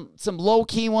 just some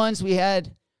low-key ones. We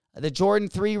had The Jordan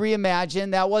 3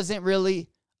 Reimagined. That wasn't really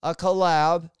a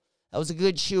collab. That was a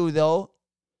good shoe, though.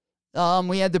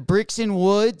 We had the Bricks and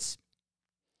Woods.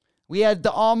 We had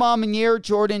the Air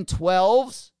Jordan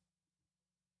 12s.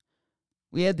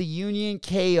 We had the Union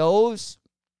KOs.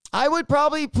 I would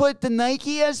probably put the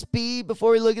Nike SB,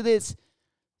 before we look at this,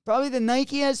 probably the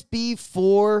Nike SB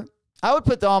 4. I would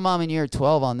put the Air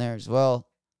 12 on there as well.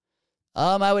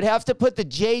 I would have to put the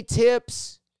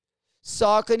J-Tips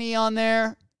Saucony on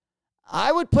there.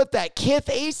 I would put that Kith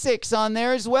Asics on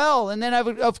there as well. And then I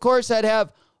would, of course, I'd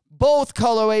have both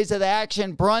colorways of the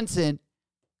Action Bronson.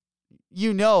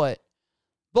 You know it.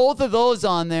 Both of those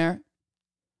on there.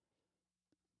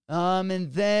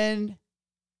 And then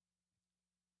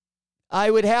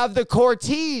I would have the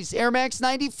Cortez Air Max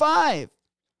 95.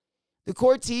 The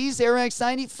Cortez Air Max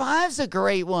 95 is a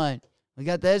great one. We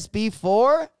got the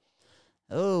SB4.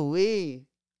 Oh, wee.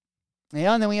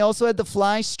 Yeah, and then we also had the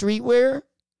Fly Streetwear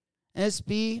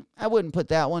SB. I wouldn't put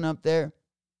that one up there.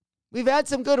 We've had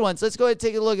some good ones. Let's go ahead and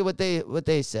take a look at what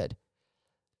they said.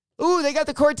 Ooh, they got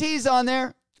the Cortez on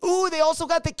there. Ooh, they also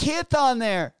got the Kith on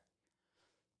there.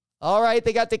 All right,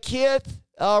 they got the Kith,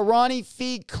 Ronnie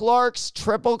Feig Clark's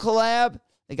triple collab.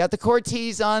 They got the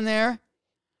Cortez on there.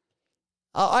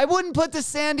 I wouldn't put the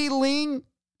Sandy Ling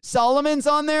Solomons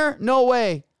on there. No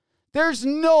way. There's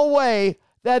no way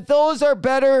that those are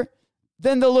better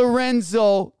than the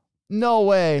Lorenzo. No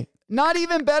way. Not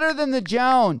even better than the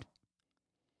Jound.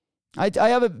 I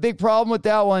have a big problem with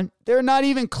that one. They're not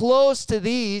even close to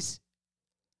these.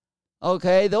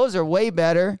 Okay, those are way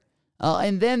better.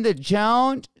 And then the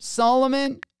Jound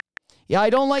Solomon. Yeah, I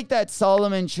don't like that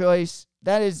Solomon choice.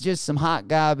 That is just some hot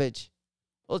garbage.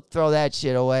 We'll throw that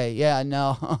shit away. Yeah,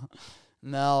 no.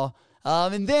 No.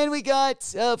 And then we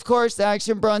got, of course, the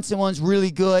Action Bronson one's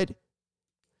really good.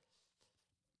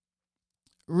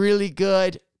 Really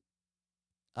good.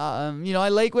 I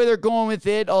like where they're going with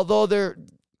it, although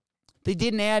they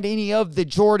didn't add any of the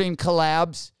Jordan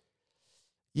collabs,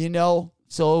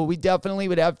 So we definitely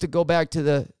would have to go back to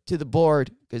the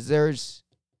board, because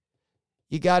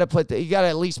you gotta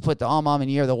at least put the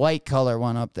Almamier, the white color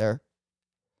one, up there.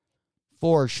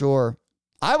 For sure.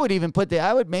 I would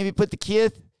maybe put the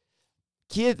Kith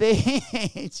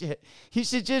H. You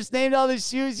should just name all the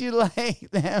shoes you like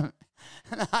them.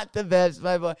 Not the best,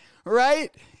 my boy.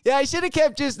 Right? Yeah, I should have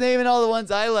kept just naming all the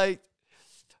ones I liked.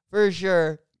 For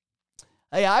sure.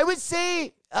 Yeah, I would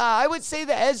say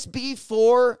the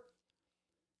SB4,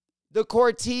 the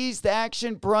Cortez, the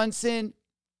Action Bronson.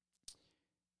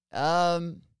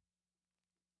 I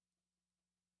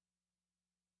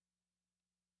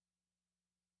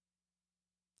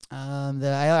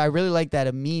really like that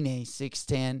Amine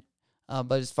 610.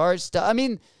 But as far as stuff,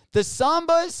 the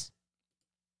Sambas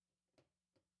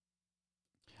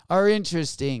are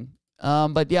interesting.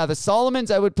 But yeah, the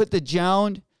Solomons, I would put the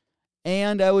Jound,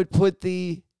 and I would put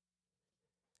the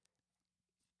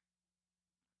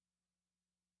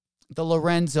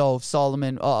Lorenzo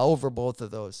Solomon over both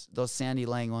of those Sandy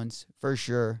Lang ones, for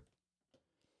sure.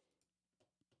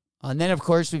 And then, of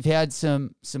course, we've had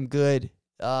some good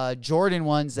Jordan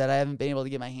ones that I haven't been able to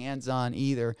get my hands on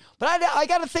either. But I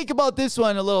got to think about this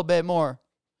one a little bit more.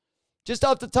 Just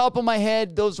off the top of my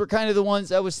head, those were kind of the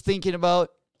ones I was thinking about.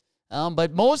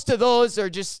 But most of those are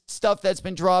just stuff that's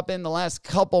been dropping the last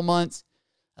couple months.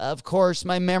 Of course,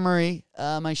 my memory,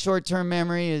 my short-term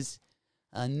memory is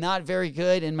not very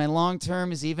good, and my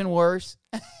long-term is even worse.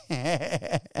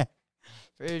 For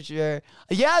sure.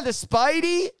 Yeah, the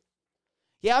Spidey.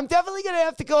 Yeah, I'm definitely gonna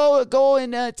have to go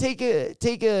and take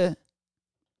a.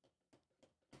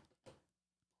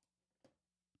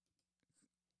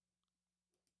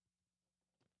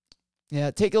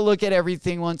 Yeah, take a look at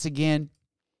everything once again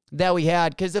that we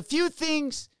had, because a few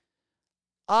things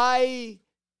a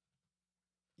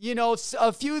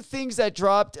few things that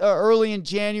dropped early in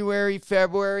January,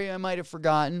 February, I might have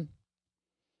forgotten.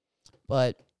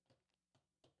 But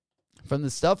from the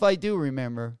stuff I do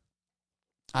remember,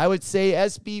 I would say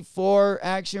SB4,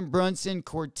 Action Bronson,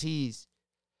 Cortez.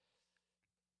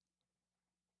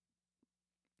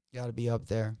 Got to be up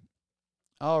there.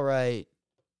 All right.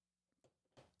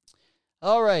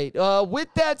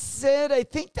 With that said, I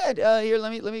think that here,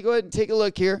 let me go ahead and take a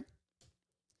look here.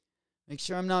 Make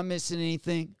sure I'm not missing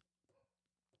anything.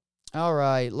 All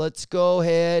right, let's go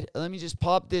ahead. Let me just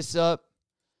pop this up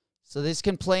so this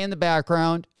can play in the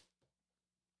background.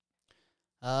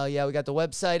 Yeah, we got the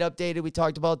website updated. We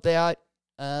talked about that.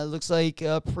 Looks like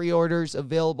pre-orders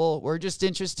available. We're just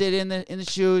interested in the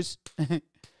shoes.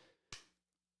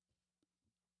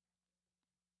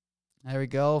 There we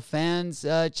go. Fans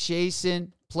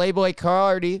chasing Playboy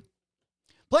Cardi.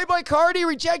 Playboy Cardi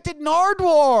rejected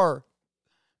Nardwuar.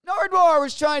 Nardwuar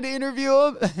was trying to interview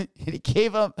him, and he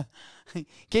gave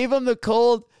him the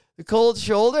cold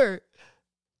shoulder.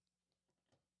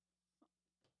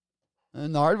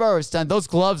 And Nardwuar was done. Those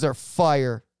gloves are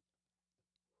fire.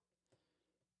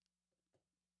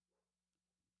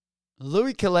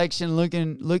 Louis collection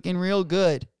looking real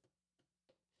good.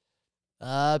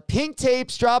 Pink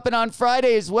tapes dropping on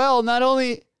Friday as well. Not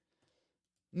only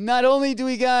do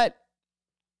we got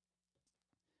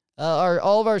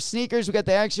all of our sneakers, we got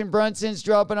the Action Bronsons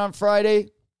dropping on Friday.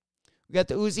 We got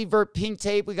the Uzi Vert pink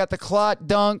tape. We got the Clot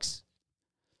Dunks.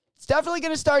 It's definitely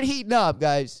going to start heating up,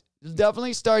 guys. It'll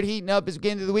definitely start heating up as we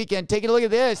get into the weekend. Taking a look at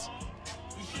this.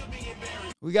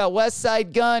 We got West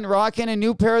Side Gun rocking a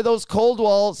new pair of those Cold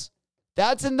Walls.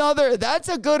 That's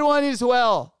a good one as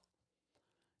well.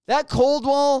 That Cold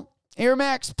Wall Air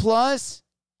Max Plus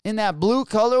in that blue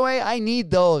colorway, I need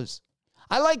those.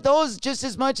 I like those just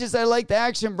as much as I like the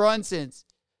Action Bronsons.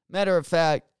 Matter of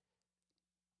fact,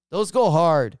 those go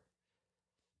hard.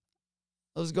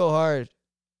 Those go hard.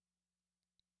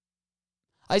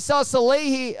 I saw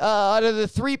Salehi out of the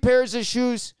 3 pairs of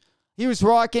shoes he was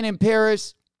rocking in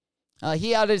Paris.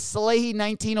 He had his Salehi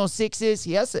 1906s.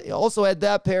 He also had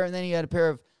that pair, and then he had a pair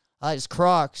of his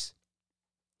Crocs.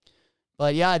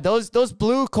 But yeah, those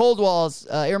blue Cold Walls,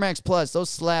 Air Max Plus, those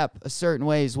slap a certain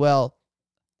way as well.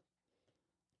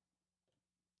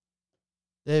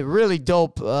 They're really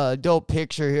dope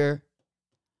picture here.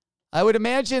 I would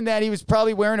imagine that he was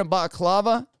probably wearing a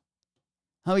balaclava.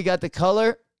 How he got the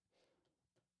color.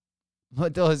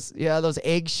 But those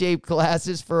egg-shaped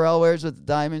glasses Pharrell wears with the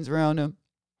diamonds around him.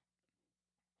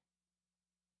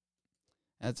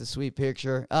 That's a sweet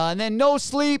picture. And then No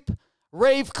Sleep,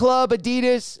 Rave Club,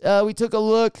 Adidas. We took a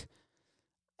look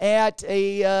at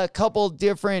a couple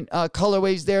different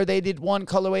colorways there. They did one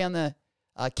colorway on the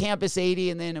Campus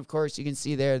 80, and then, of course, you can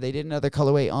see there they did another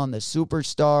colorway on the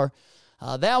Superstar.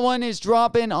 That one is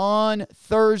dropping on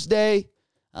Thursday.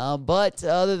 But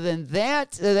other than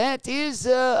that, that is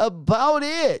about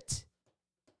it.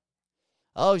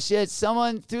 Oh, shit.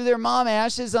 Someone threw their mom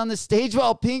ashes on the stage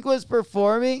while Pink was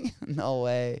performing? No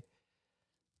way.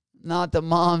 Not the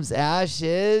mom's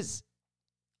ashes.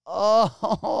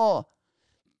 Oh.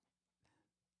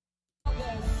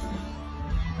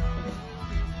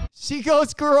 She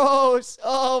goes gross.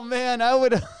 Oh, man. I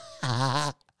would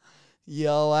have...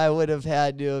 I would have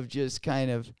had to have just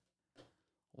kind of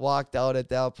walked out at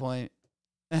that point.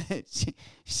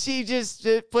 she just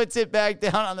puts it back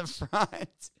down on the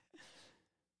front.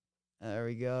 There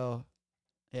we go.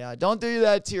 Yeah, don't do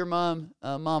that to your mom.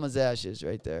 Mama's ashes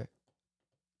right there.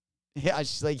 Yeah,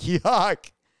 she's like,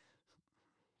 yuck.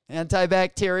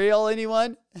 Antibacterial,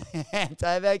 anyone?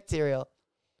 Antibacterial.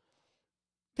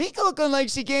 Pink looking like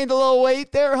she gained a little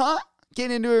weight there, huh?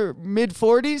 Getting into her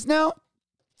mid-40s now.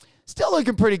 Still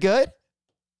looking pretty good.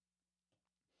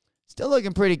 Still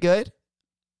looking pretty good.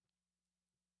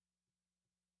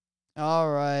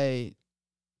 All right.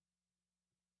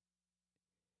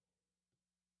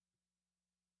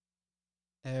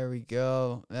 There we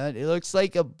go. It looks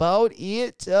like about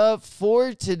it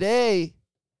for today.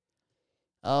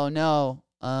 Oh, no.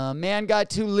 Man got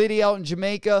too litty out in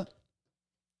Jamaica.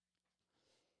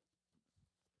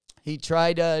 He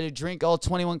tried to drink all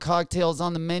 21 cocktails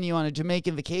on the menu on a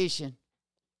Jamaican vacation.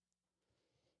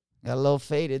 Got a little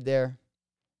faded there.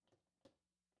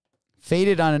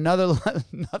 Faded on another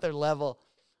level.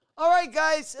 All right,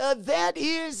 guys. That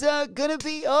is going to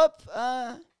be up.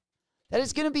 That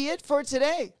is going to be it for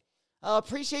today.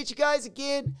 Appreciate you guys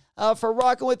again for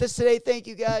rocking with us today. Thank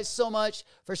you guys so much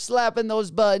for slapping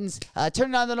those buttons,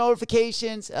 turning on the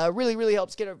notifications. Really, really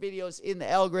helps get our videos in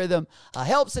the algorithm.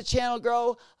 Helps the channel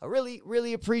grow. I really,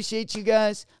 really appreciate you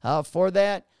guys for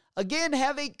that. Again,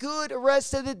 have a good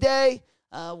rest of the day.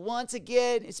 Once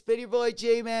again, it's been your boy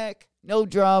J-Mac. No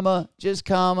drama, just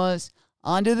commas.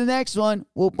 On to the next one.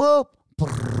 Whoop, whoop.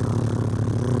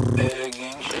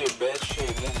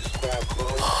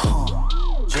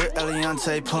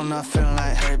 Eliante pulling up, feeling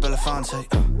like Harry Belafonte.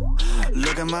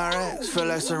 Look at my racks, feel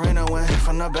like Serena went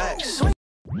from the back.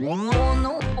 Oh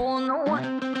no, oh no.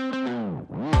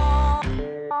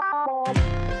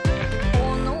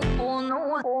 Oh no,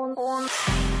 oh no.